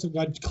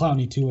got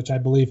Clowney too, which I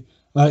believe,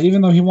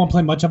 even though he won't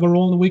play much of a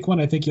role in the week 1,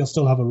 I think he'll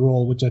still have a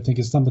role, which I think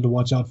is something to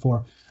watch out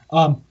for.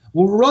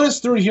 We'll run us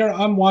through here.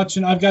 I'm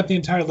watching. I've got the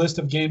entire list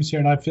of games here,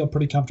 and I feel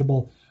pretty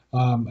comfortable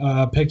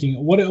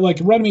picking.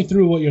 Run me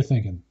through what you're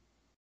thinking.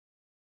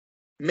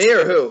 Me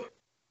or who?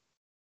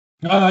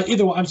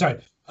 Either one. I'm sorry.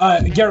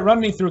 Garrett, run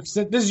me through. Cause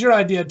this is your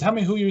idea. Tell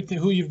me who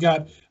you've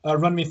got.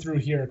 Run me through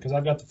here because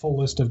I've got the full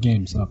list of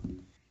games up.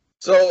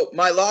 So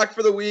my lock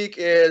for the week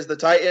is the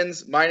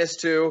Titans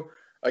 -2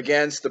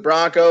 against the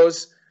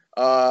Broncos.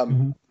 I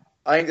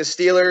think the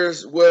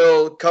Steelers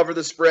will cover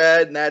the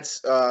spread, and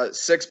that's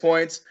 6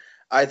 points.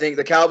 I think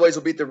the Cowboys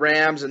will beat the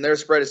Rams, and their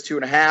spread is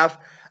 2.5.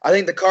 I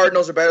think the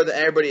Cardinals are better than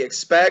everybody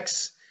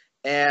expects,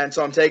 and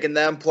so I'm taking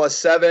them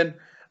 +7.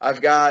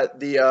 I've got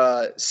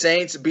the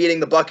Saints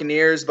beating the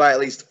Buccaneers by at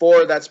least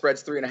 4. That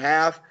spread's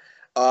 3.5.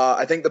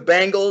 I think the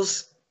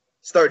Bengals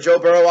start Joe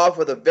Burrow off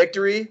with a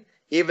victory,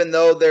 even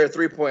though they're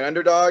 3-point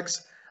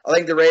underdogs. I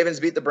think the Ravens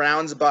beat the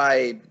Browns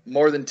by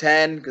more than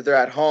 10 because they're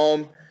at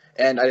home,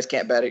 and I just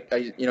can't bet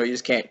it. You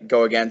just can't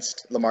go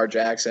against Lamar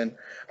Jackson.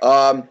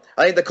 I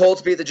think the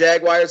Colts beat the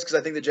Jaguars because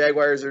I think the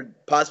Jaguars are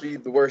possibly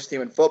the worst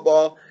team in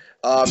football.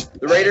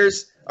 The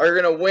Raiders are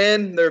going to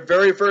win their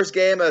very first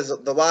game as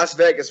the Las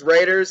Vegas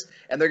Raiders,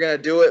 and they're going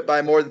to do it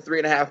by more than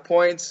 3.5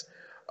 points.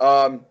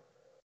 I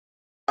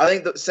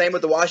think the same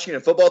with the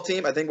Washington football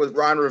team. I think with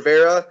Ron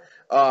Rivera,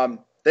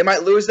 they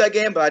might lose that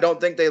game, but I don't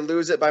think they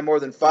lose it by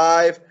more than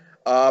 5.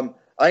 I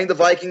think the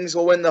Vikings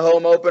will win the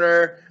home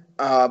opener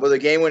with a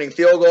game-winning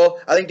field goal.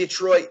 I think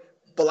Detroit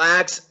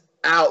blacks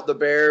out the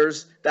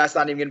Bears. That's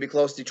not even going to be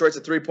close. Detroit's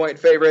a 3-point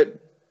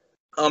favorite.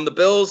 The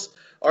Bills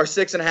are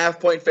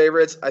 6.5-point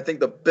favorites. I think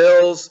the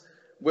Bills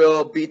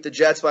will beat the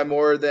Jets by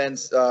more than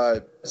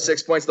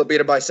 6 points. They'll beat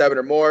them by 7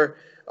 or more.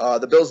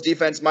 The Bills'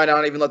 defense might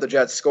not even let the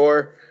Jets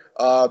score.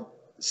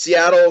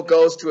 Seattle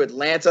goes to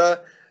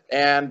Atlanta,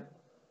 and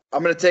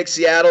I'm going to take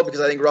Seattle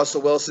because I think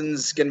Russell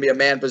Wilson's going to be a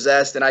man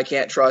possessed, and I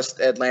can't trust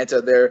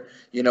Atlanta. They're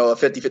a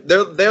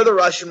 50-50. They're the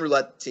Russian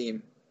roulette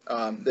team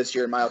this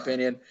year, in my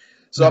opinion.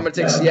 So I'm going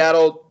to take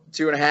Seattle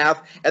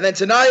 2.5. And then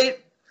tonight,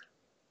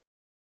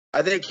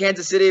 I think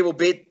Kansas City will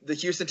beat the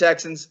Houston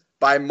Texans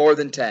by more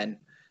than 10.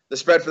 The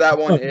spread for that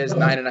one is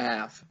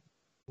 9.5.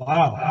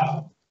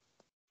 Wow.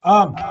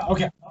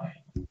 Okay.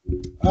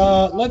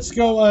 Let's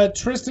go.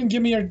 Tristan,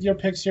 give me your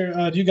picks here.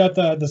 Do you got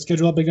the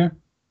schedule up, big guy?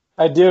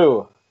 I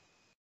do.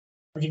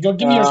 Okay, go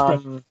give me your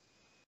spread.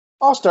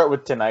 I'll start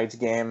with tonight's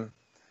game.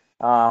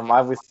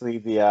 Obviously,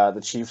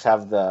 the Chiefs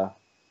have the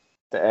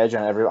edge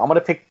on everyone. I'm going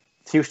to pick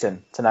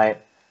Houston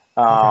tonight.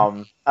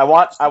 Okay. I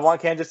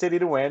want Kansas City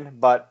to win,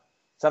 but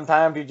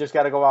sometimes you just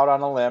got to go out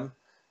on a limb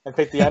and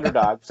pick the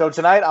underdog. So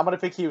tonight, I'm going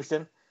to pick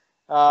Houston.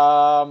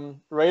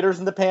 Raiders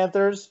and the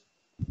Panthers.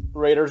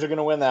 Raiders are going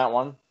to win that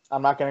one.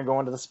 I'm not going to go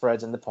into the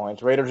spreads and the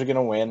points. Raiders are going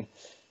to win.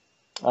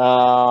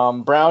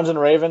 Browns and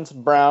Ravens.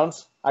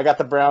 Browns. I got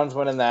the Browns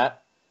winning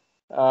that.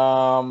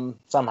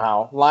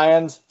 Somehow.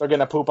 Lions, they're going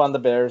to poop on the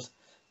Bears.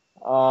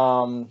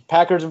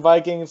 Packers and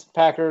Vikings.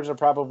 Packers are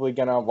probably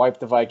going to wipe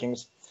the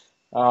Vikings.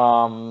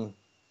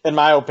 In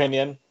my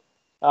opinion.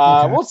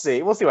 Okay. We'll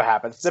see. We'll see what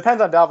happens.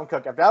 Depends on Dalvin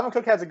Cook. If Dalvin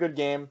Cook has a good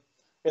game,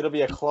 it'll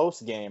be a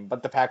close game,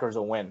 but the Packers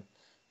will win.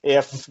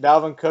 If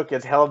Dalvin Cook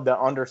is held to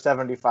under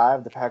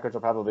 75, the Packers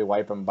will probably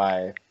wipe him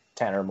by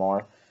 10 or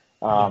more.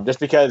 Just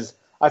because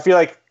I feel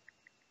like,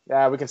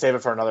 we can save it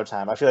for another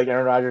time. I feel like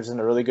Aaron Rodgers is in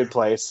a really good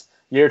place.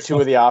 Year 2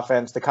 of the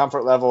offense. The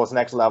comfort level is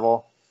next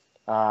level.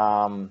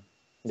 I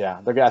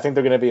think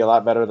they're going to be a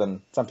lot better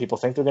than some people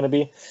think they're going to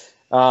be.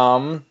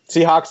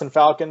 Seahawks and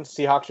Falcons.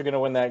 Seahawks are going to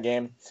win that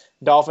game.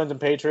 Dolphins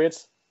and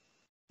Patriots.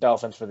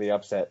 Dolphins for the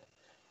upset.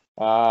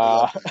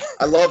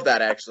 I love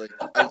that, actually.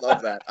 I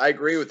love that. I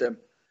agree with him.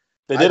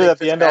 They did it at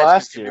the end of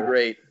last year.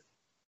 Great.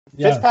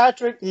 Yeah.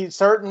 Fitzpatrick, he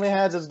certainly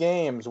has his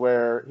games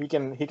where he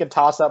can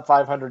toss up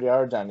 500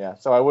 yards on you.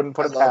 So I wouldn't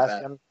put it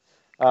past him.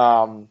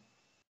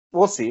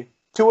 We'll see.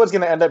 Tua's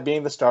going to end up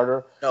being the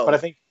starter, but I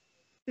think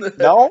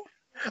no.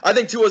 I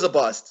think Tua's a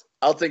bust.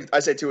 I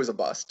say Tua's a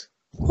bust.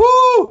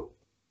 Woo!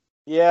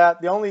 Yeah,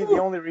 the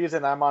only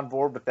reason I'm on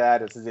board with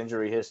that is his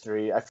injury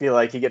history. I feel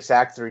like he gets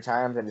sacked 3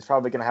 times and he's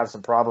probably going to have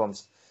some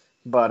problems.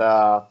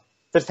 But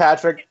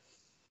Fitzpatrick,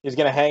 he's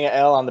going to hang an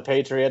L on the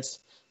Patriots.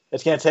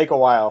 It's going to take a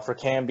while for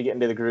Cam to get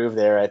into the groove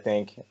there, I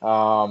think.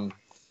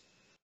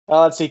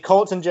 Let's see,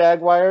 Colts and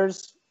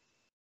Jaguars.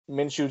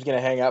 Minshew's going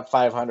to hang up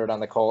 500 on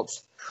the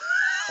Colts.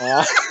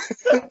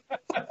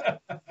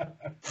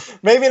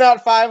 Maybe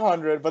not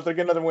 500, but they're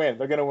going to win.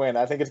 They're going to win.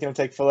 I think it's going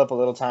to take Phillip a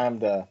little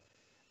time to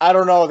 – I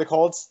don't know. The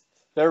Colts,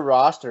 their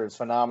roster is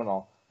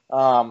phenomenal.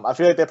 I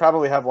feel like they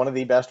probably have one of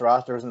the best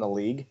rosters in the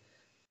league.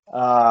 But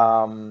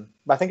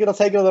I think it'll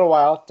take a little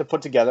while to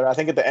put together. I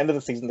think at the end of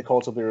the season, the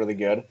Colts will be really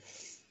good.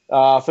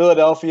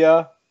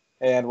 Philadelphia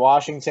and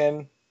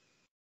Washington.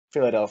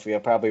 Philadelphia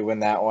probably win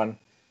that one.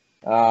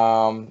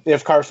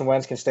 If Carson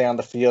Wentz can stay on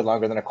the field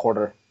longer than a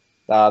quarter,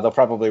 they'll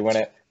probably win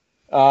it.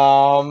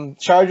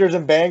 Chargers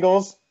and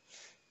Bengals.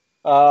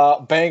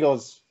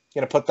 Bengals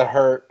going to put the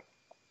hurt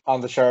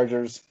on the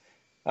Chargers.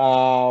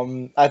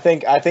 I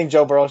think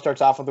Joe Burrow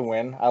starts off with a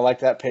win. I like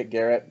that pick,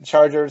 Garrett.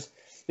 Chargers,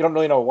 you don't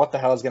really know what the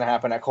hell is going to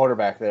happen at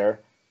quarterback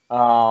there,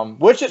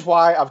 which is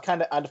why I'm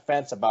kind of on the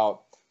fence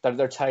about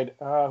their tight.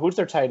 Who's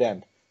their tight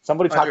end?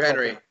 Somebody talked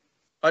about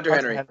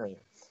Hunter Henry.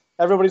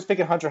 Everybody's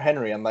picking Hunter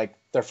Henry and like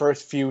their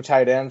first few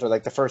tight ends or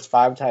like the first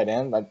 5 tight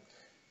ends. Like,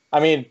 I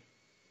mean,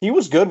 he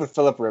was good with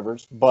Phillip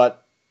Rivers,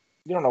 but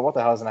you don't know what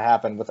the hell is going to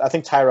happen. But I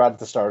think Tyrod's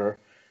the starter.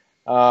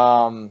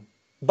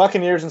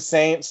 Buccaneers and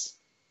Saints.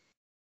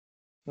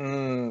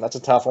 That's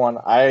a tough one.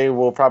 I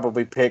will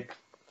probably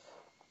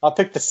I'll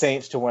pick the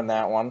Saints to win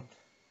that one.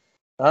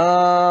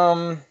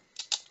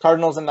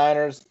 Cardinals and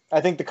Niners.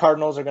 I think the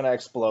Cardinals are going to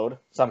explode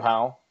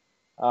somehow.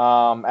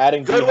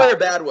 Adding good way or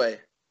bad way?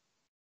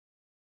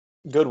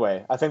 Good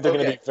way. I think they're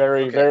going to be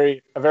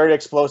a very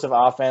explosive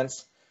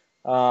offense.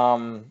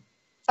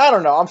 I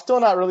don't know. I'm still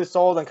not really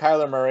sold on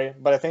Kyler Murray,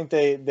 but I think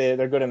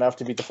they're good enough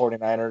to beat the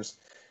 49ers.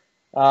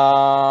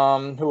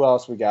 Who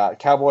else we got?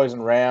 Cowboys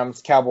and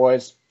Rams.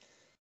 Cowboys.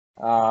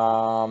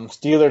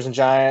 Steelers and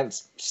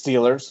Giants.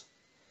 Steelers.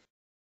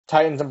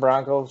 Titans and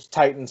Broncos.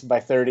 Titans by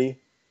 30.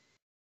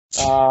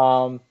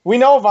 We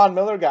know Von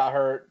Miller got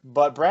hurt,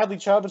 but Bradley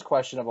Chubb is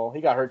questionable.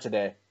 He got hurt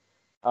today.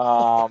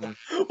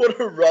 What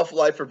a rough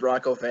life for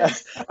Bronco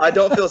fans. I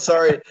don't feel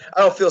sorry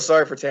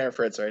for Terrence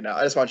Fritz right now.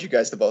 I just want you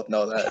guys to both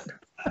know that.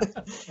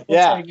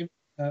 Yeah.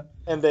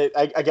 And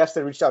I guess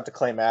they reached out to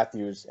Clay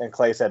Matthews, and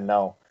Clay said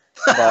no.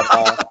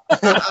 But,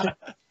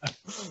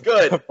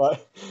 Good.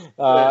 But,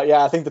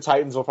 yeah, I think the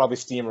Titans will probably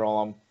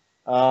steamroll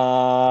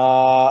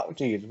them.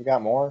 Geez, we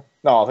got more?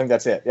 No, I think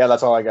that's it. Yeah,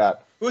 that's all I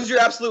got. Who's your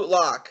absolute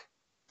lock?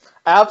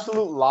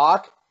 Absolute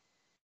lock?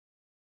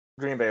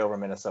 Green Bay over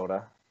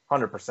Minnesota.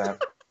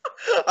 100%.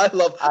 I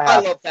love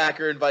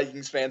Packer and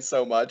Vikings fans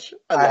so much.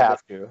 I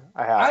have to.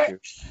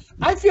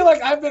 I feel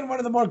like I've been one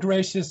of the more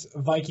gracious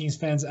Vikings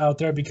fans out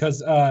there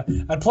because,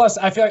 and plus,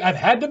 I feel like I've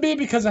had to be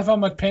because of how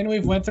much pain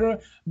we've went through.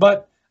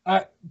 But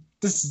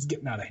this is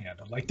getting out of hand.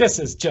 Like this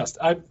is just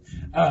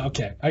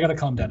okay. I gotta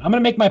calm down. I'm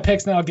gonna make my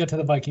picks now. I'll get to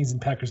the Vikings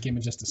and Packers game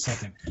in just a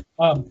second.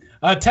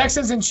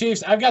 Texans and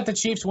Chiefs. I've got the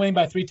Chiefs winning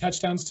by 3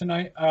 touchdowns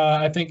tonight.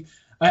 I think.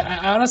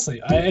 I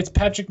honestly, it's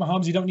Patrick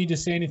Mahomes. You don't need to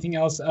say anything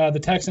else. The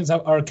Texans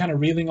are kind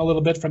of reeling a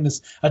little bit from this.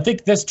 I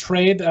think this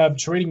trading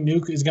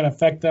Nuke is going to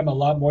affect them a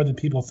lot more than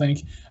people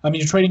think. I mean,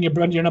 you're trading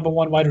your number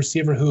 1 wide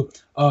receiver who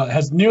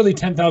has nearly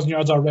 10,000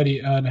 yards already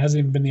and hasn't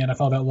even been in the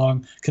NFL that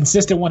long.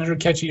 Consistent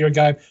 100 catch a year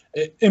guy.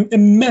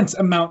 Immense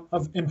amount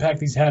of impact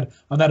he's had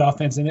on that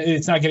offense, and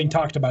it's not getting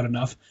talked about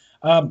enough.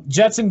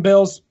 Jets and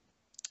Bills.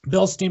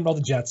 Bills steamroll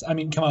the Jets. I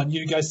mean, come on,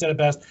 you guys said it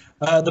best.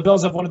 The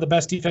Bills have one of the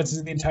best defenses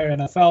in the entire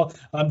NFL.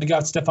 They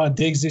got Stephon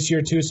Diggs this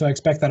year too, so I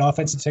expect that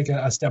offense to take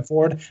a step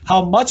forward.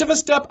 How much of a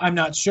step? I'm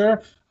not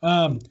sure.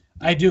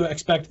 I do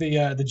expect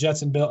the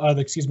Jets and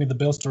the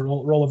Bills to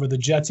roll over the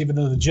Jets, even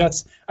though the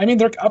Jets, I mean,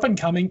 they're up and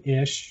coming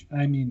ish.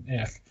 I mean,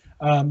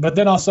 but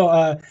then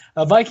also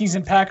Vikings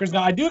and Packers.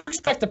 Now, I do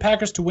expect the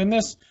Packers to win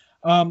this,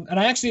 and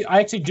I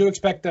actually do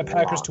expect the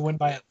Packers to win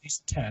by at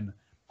least 10.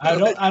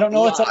 I don't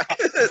know what's up.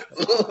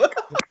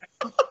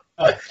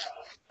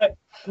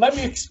 Let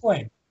me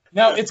explain.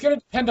 Now, it's going to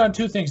depend on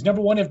 2 things.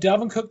 Number 1, if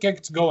Dalvin Cook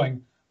gets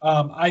going,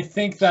 I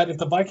think that if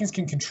the Vikings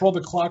can control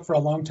the clock for a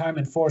long time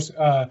and force,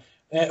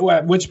 at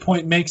which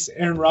point makes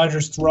Aaron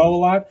Rodgers throw a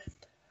lot,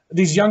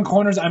 these young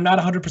corners, I'm not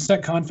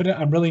 100% confident.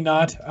 I'm really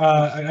not.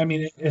 I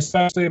mean,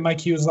 especially Mike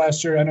Hughes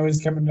last year. I know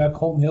he's coming back.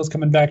 Colton Hill's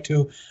coming back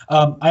too.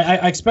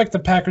 I expect the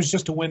Packers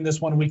just to win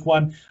this one week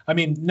 1. I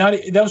mean,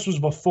 this was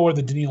before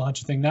the Danielle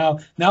Hunter thing. Now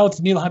it's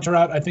Danielle Hunter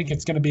out. I think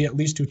it's going to be at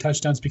least 2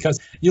 touchdowns because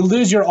you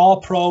lose your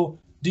all-pro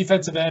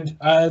defensive end.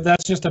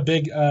 That's just a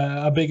big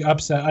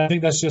upset. I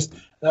think that's just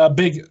a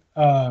big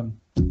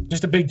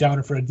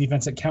downer for a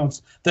defense that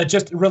counts, that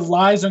just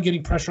relies on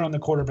getting pressure on the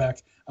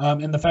quarterback.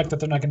 And the fact that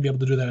they're not going to be able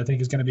to do that, I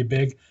think, is going to be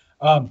big.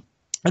 And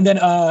then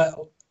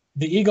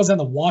the Eagles and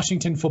the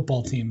Washington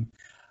football team.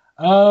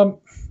 I'm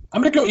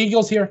going to go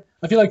Eagles here.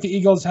 I feel like the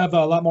Eagles have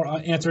a lot more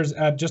answers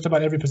at just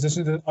about every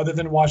position other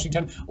than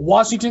Washington.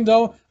 Washington,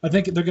 though, I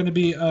think they're going to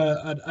be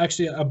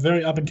actually a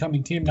very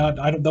up-and-coming team.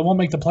 They won't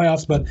make the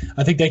playoffs, but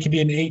I think they could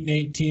be an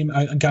 8-8 team,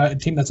 a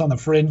team that's on the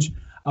fringe.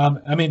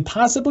 I mean,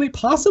 possibly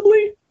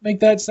make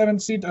that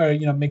 7th seed, or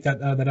make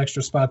that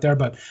extra spot there.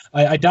 But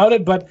I doubt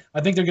it. But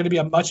I think they're going to be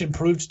a much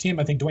improved team.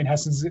 I think Dwayne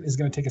Haskins is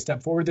going to take a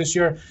step forward this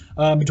year.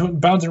 Between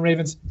Browns and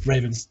Ravens.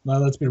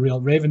 Let's be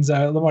real. Ravens.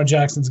 Lamar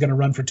Jackson's going to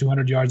run for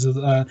 200 yards.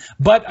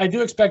 But I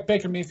do expect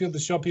Baker Mayfield to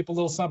show people a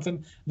little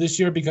something this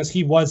year, because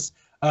he was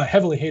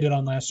heavily hated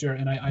on last year,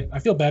 and I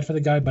feel bad for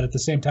the guy. But at the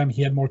same time,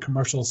 he had more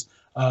commercials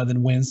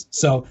than wins.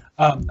 So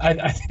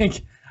I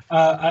think.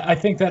 I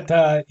think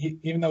that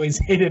even though he's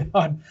hated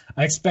on,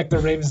 I expect the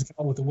Ravens to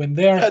come up with a win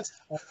there.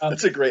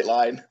 That's a great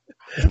line.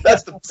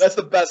 That's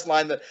the best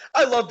line. That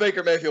I love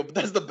Baker Mayfield, but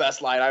that's the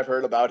best line I've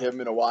heard about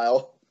him in a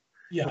while.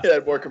 Yeah, he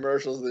had more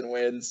commercials than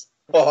wins.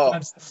 Oh.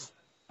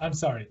 I'm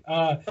sorry.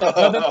 I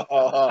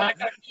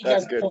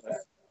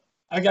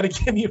got to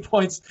give you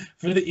points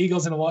for the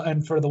Eagles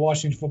and for the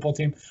Washington football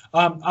team.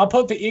 I'll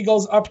put the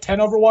Eagles up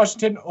 10 over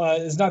Washington.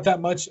 It's not that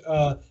much.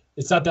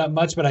 It's not that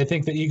much, but I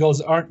think the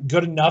Eagles aren't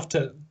good enough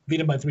to beat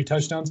them by 3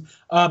 touchdowns.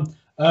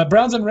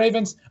 Browns and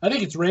Ravens, I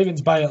think it's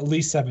Ravens by at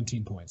least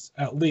 17 points.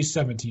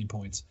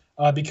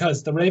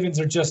 Because the Ravens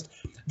are just,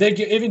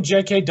 even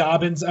J.K.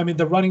 Dobbins, I mean,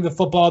 they're running the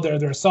football.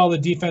 They're a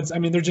solid defense. I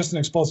mean, they're just an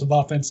explosive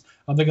offense.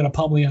 They're going to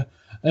pummel you.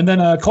 And then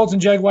Colts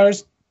and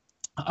Jaguars,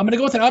 I'm going to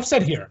go with an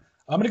upset here.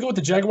 I'm going to go with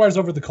the Jaguars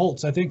over the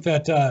Colts. I think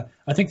that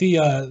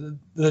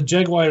the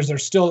Jaguars are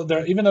still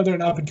there, even though they're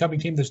an up and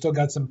coming team. They've still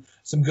got some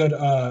good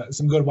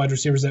wide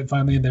receivers that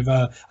finally, and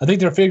I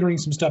think they're figuring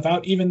some stuff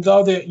out. Even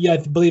though I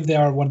believe they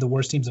are one of the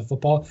worst teams of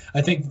football.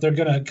 I think they're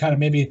going to kind of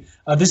maybe.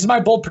 This is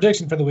my bold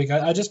prediction for the week.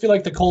 I just feel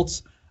like the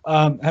Colts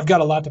have got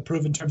a lot to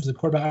prove in terms of the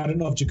quarterback. I don't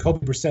know if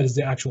Jacoby Brissett is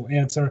the actual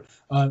answer.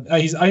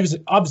 He's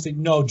obviously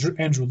no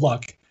Andrew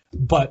Luck,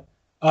 but.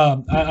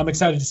 I'm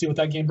excited to see what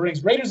that game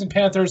brings. Raiders and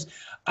Panthers.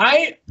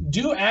 I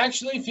do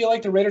actually feel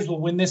like the Raiders will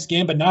win this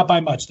game, but not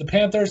by much. The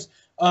Panthers,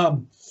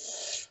 not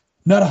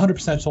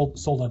 100%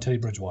 sold on Teddy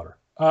Bridgewater.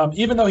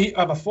 Even though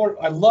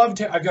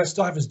I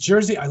still have his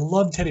jersey. I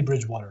love Teddy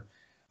Bridgewater,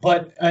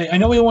 but I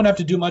know he won't have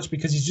to do much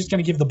because he's just going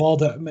to give the ball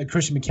to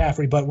Christian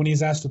McCaffrey. But when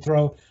he's asked to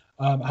throw,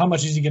 how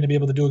much is he going to be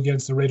able to do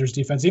against the Raiders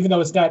defense? Even though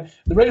it's not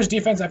the Raiders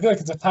defense, I feel like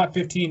it's a top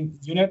 15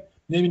 unit.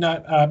 Maybe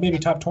not, maybe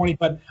top 20,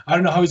 but I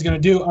don't know how he's going to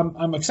do.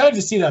 I'm excited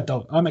to see that,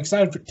 though. I'm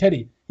excited for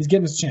Teddy. He's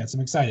getting his chance.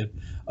 I'm excited.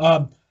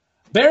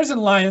 Bears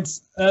and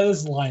Lions. This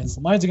is Lions.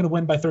 Lions are going to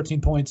win by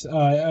 13 points.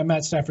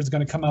 Matt Stafford's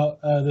going to come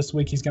out this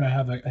week. He's going to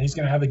have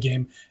a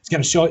game. He's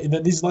going to show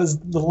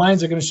the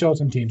Lions are going to show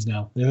some teams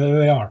now.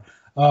 They are.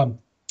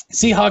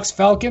 Seahawks,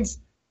 Falcons.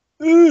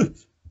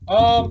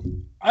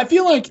 I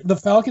feel like the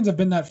Falcons have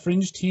been that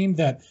fringe team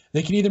that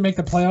they can either make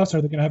the playoffs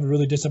or they're going to have a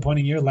really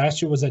disappointing year.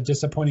 Last year was a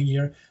disappointing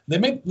year.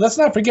 Let's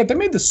not forget, they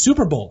made the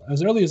Super Bowl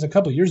as early as a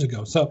couple years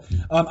ago. So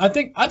I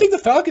think the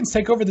Falcons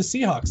take over the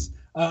Seahawks.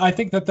 I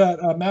think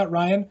that Matt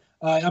Ryan.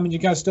 You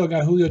guys still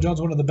got Julio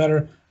Jones, one of the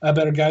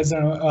better guys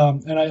there,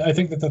 and I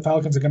think that the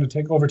Falcons are going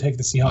to overtake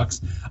the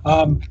Seahawks.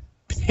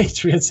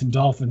 Patriots and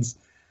Dolphins.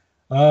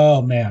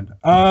 Oh man.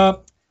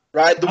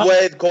 Ride the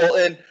wave,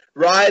 Colton.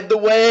 Ride the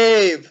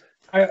wave.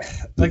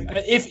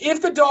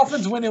 If the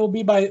Dolphins win, it will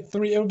be by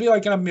 3. It will be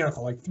like a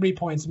miracle, like 3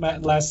 points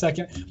last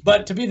second.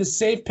 But to be the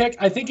safe pick,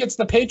 I think it's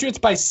the Patriots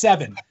by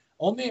 7.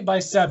 Only by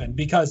 7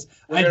 because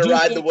we're gonna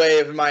ride the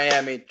wave in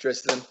Miami,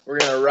 Tristan. We're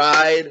gonna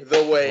ride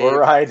the wave. We're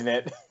riding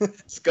it.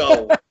 Let's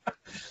go.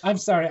 I'm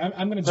sorry.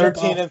 I'm gonna jump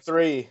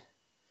 13-3.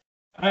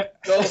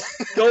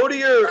 Go to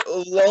your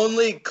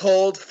lonely,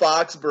 cold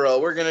Foxborough.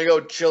 We're gonna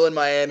go chill in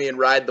Miami and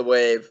ride the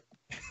wave.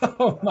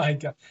 Oh my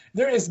God!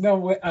 There is no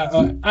way.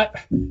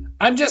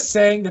 I'm just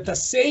saying that the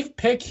safe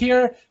pick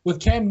here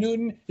with Cam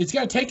Newton, it's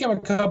going to take him a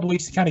couple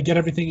weeks to kind of get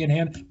everything in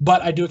hand.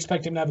 But I do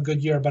expect him to have a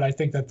good year. But I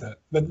think that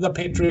the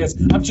Patriots.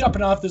 I'm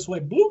jumping off this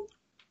way, boop,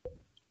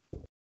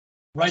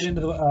 right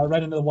into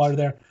the water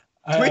there.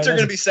 Tweets are going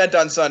to be sent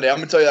on Sunday. I'm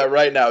going to tell you that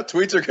right now.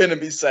 Tweets are going to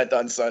be sent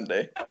on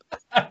Sunday.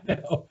 I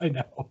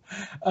know.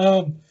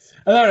 All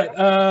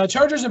right,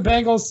 Chargers and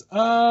Bengals.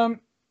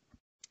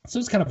 So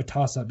it's kind of a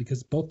toss-up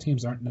because both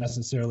teams aren't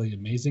necessarily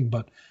amazing,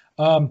 but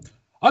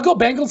I'll go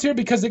Bengals here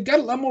because they've got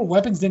a lot more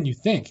weapons than you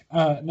think.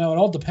 Now, it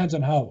all depends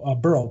on how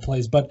Burrow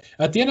plays, but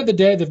at the end of the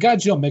day, they've got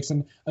Joe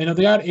Mixon. They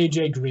got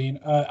A.J. Green.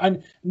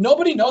 And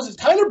nobody knows it.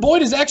 Tyler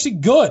Boyd is actually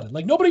good.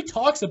 Like, nobody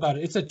talks about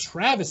it. It's a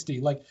travesty.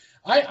 Like,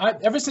 I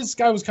ever since this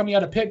guy was coming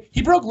out of Pitt,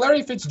 he broke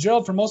Larry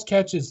Fitzgerald for most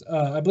catches,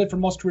 I believe for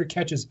most career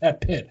catches at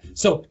Pitt.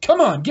 So,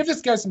 come on, give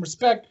this guy some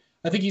respect.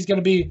 I think he's going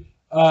to be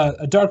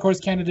a dark horse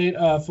candidate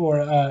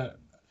for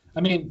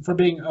I mean, for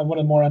being one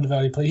of the more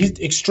undervalued players, he's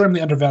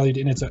extremely undervalued,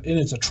 and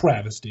it's a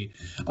travesty.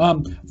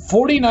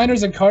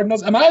 49ers and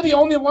Cardinals. Am I the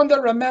only one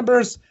that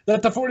remembers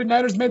that the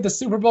 49ers made the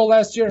Super Bowl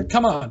last year?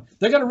 Come on.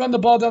 They're going to run the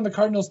ball down the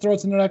Cardinals'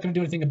 throats, and they're not going to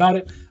do anything about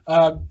it.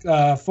 I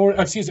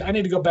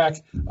need to go back.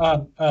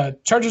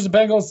 Chargers and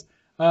Bengals.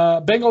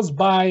 Bengals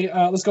by,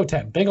 let's go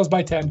 10. Bengals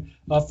by 10.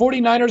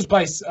 49ers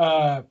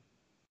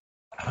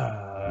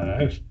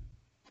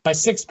by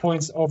 6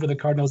 points over the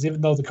Cardinals, even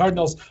though the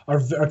Cardinals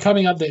are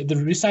coming up. They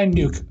re-signed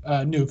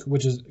Nuke,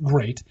 which is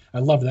great. I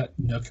love that.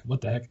 Nuke.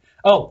 What the heck?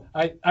 Oh,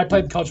 I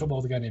played college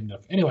football with a guy named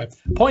Nuke. Anyway,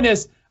 point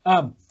is,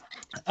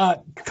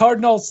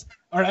 Cardinals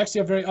are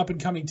actually a very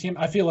up-and-coming team.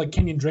 I feel like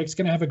Kenyon Drake's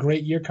going to have a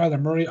great year. Kyler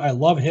Murray, I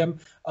love him.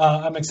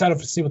 I'm excited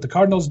to see what the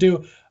Cardinals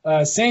do.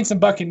 Saints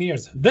and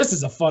Buccaneers. This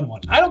is a fun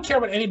one. I don't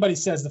care what anybody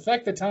says. The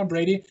fact that Tom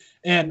Brady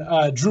and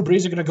Drew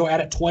Brees are going to go at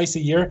it twice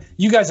a year,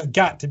 you guys have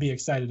got to be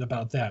excited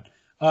about that.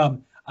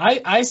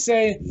 I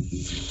say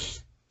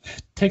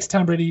takes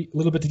Tom Brady a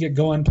little bit to get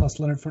going. Plus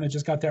Leonard Fournette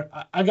just got there.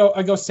 I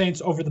go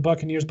Saints over the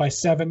Buccaneers by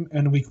 7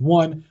 in week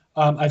 1.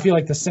 I feel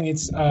like the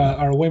Saints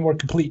are a way more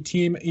complete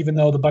team, even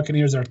though the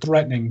Buccaneers are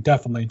threatening,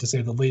 definitely to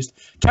say the least.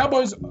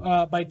 Cowboys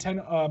by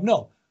 10.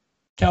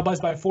 Cowboys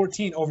by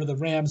 14 over the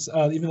Rams.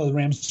 Even though the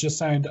Rams just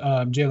signed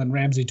Jalen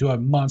Ramsey to a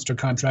monster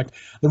contract,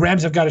 the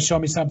Rams have got to show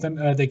me something.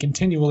 They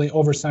continually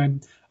overpay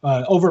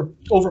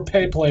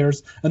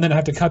players and then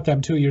have to cut them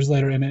 2 years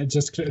later, and it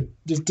just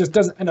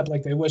doesn't end up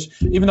like they wish.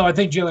 Even though I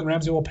think Jalen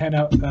Ramsey will pan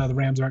out, the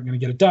Rams aren't going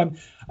to get it done.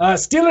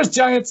 Steelers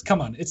Giants.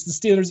 Come on, it's the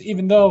Steelers.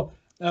 Even though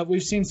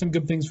we've seen some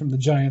good things from the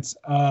Giants.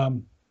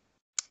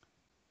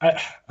 I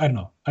don't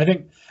know. I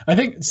think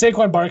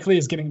Saquon Barkley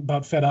is getting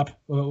about fed up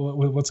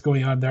with what's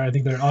going on there. I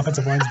think their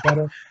offensive line is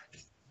better.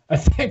 I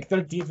think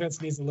their defense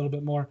needs a little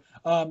bit more.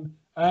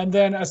 And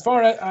then as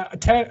far as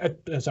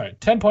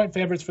 10-point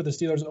favorites for the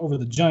Steelers over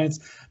the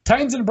Giants.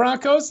 Titans and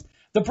Broncos.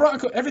 The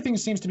Broncos, everything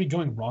seems to be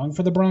going wrong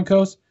for the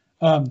Broncos.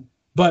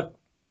 But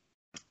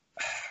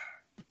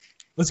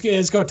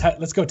let's go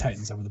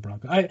Titans over the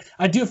Broncos.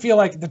 I do feel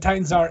like the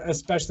Titans are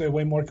especially a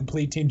way more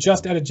complete team.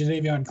 Just added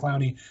Jadeveon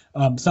Clowney,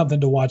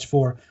 something to watch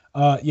for.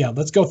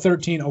 Let's go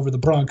 13 over the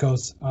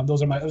Broncos.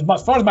 Those are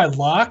as far as my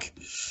lock.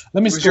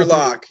 Let me. Who's your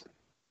lock?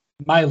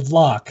 My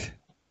lock.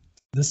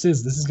 This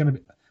is gonna be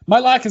my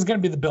lock is gonna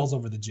be the Bills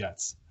over the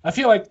Jets. I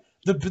feel like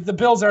the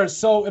Bills are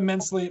so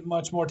immensely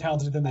much more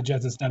talented than the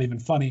Jets. It's not even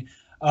funny.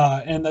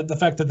 And the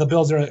fact that the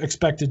Bills are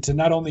expected to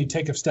not only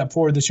take a step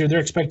forward this year, they're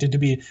expected to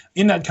be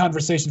in that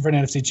conversation for an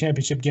NFC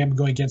Championship game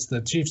going against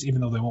the Chiefs,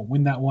 even though they won't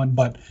win that one.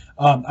 But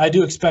I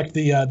do expect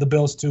the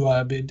Bills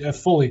to be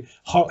fully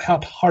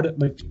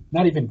half-heartedly,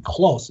 not even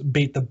close,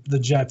 beat the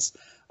Jets,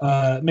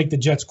 make the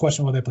Jets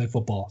question whether they play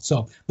football.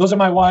 So those are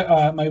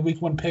my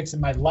week 1 picks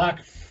and my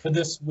lock for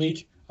this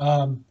week.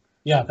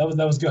 Yeah, that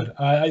was good.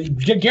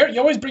 Garrett, you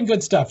always bring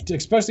good stuff,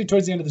 especially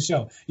towards the end of the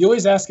show. You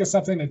always ask us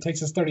something that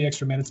takes us 30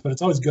 extra minutes, but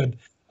it's always good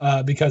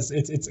because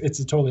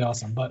it's totally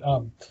awesome. But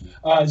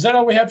is that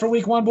all we had for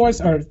week 1,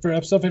 boys, or for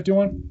episode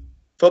 51?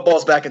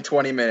 Football's back in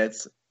 20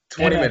 minutes.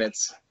 20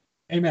 minutes.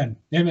 Amen.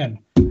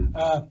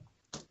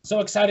 So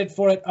excited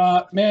for it,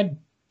 man.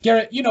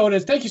 Garrett, you know what it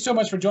is. Thank you so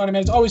much for joining,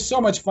 man. It's always so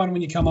much fun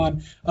when you come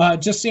on.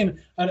 Just seeing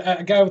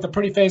a guy with a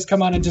pretty face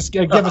come on and just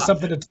give us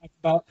something to talk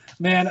about,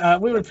 man.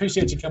 We would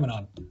appreciate you coming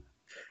on.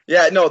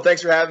 Yeah, no,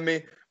 thanks for having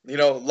me.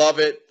 Love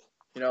it.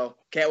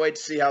 Can't wait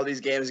to see how these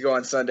games go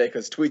on Sunday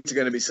because tweets are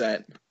going to be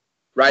sent.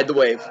 Ride the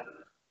wave.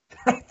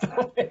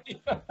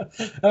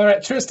 All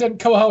right, Tristan,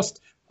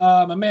 co-host.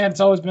 My man, it's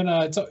always been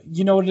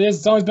you know what it is.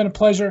 It's always been a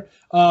pleasure.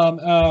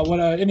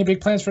 Any big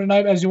plans for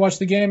tonight as you watch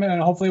the game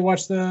and hopefully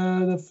watch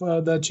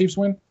the Chiefs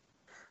win? I'm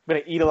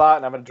gonna eat a lot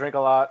and I'm gonna drink a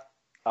lot.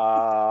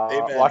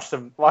 Watch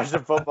some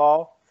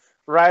football.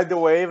 Ride the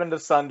wave into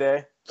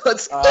Sunday.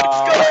 Let's go.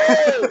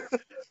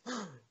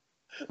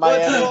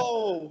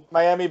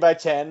 Miami by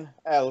 10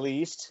 at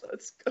least.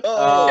 Let's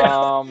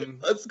go.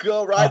 Let's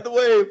go. Ride the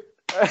wave.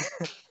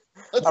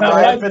 I'm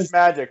Ryan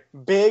Fitzmagic.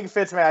 Big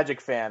Fitzmagic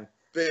fan.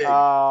 Big.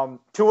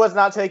 Tua's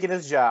not taking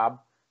his job.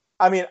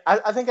 I mean,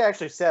 I think I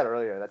actually said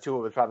earlier that Tua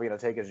was probably going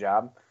to take his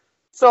job.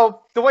 So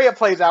the way it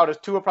plays out is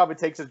Tua probably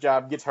takes his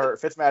job, gets hurt.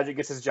 Fitzmagic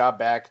gets his job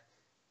back.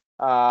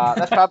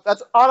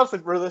 That's honestly,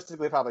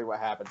 realistically, probably what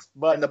happens.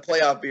 But and the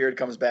playoff beard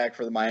comes back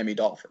for the Miami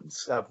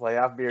Dolphins. The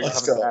playoff beard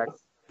comes back.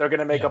 They're going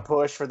to make a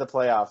push for the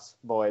playoffs,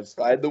 boys.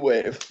 Ride the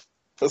wave.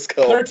 Let's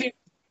go. 13.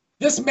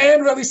 This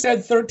man really said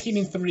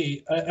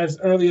 13-3 as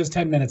early as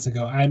 10 minutes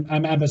ago.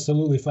 I'm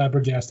absolutely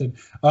flabbergasted.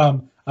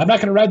 I'm not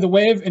going to ride the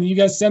wave, and you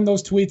guys send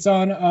those tweets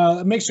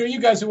on. Make sure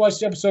you guys who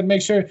watched the episode,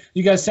 make sure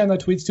you guys send the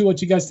tweets too.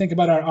 What you guys think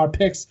about our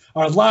picks,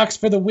 our locks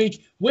for the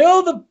week?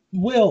 Will the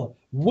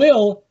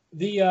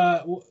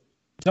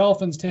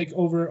Dolphins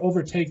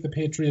overtake the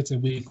Patriots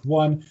in week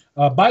 1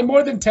 by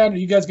more than 10? Are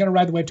you guys going to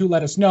ride the wave too?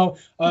 Let us know.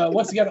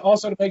 Once again,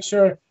 also to make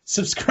sure,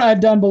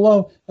 subscribe down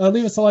below.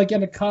 Leave us a like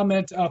and a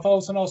comment. Follow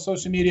us on all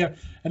social media.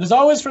 And as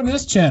always from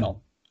this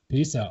channel,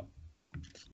 peace out.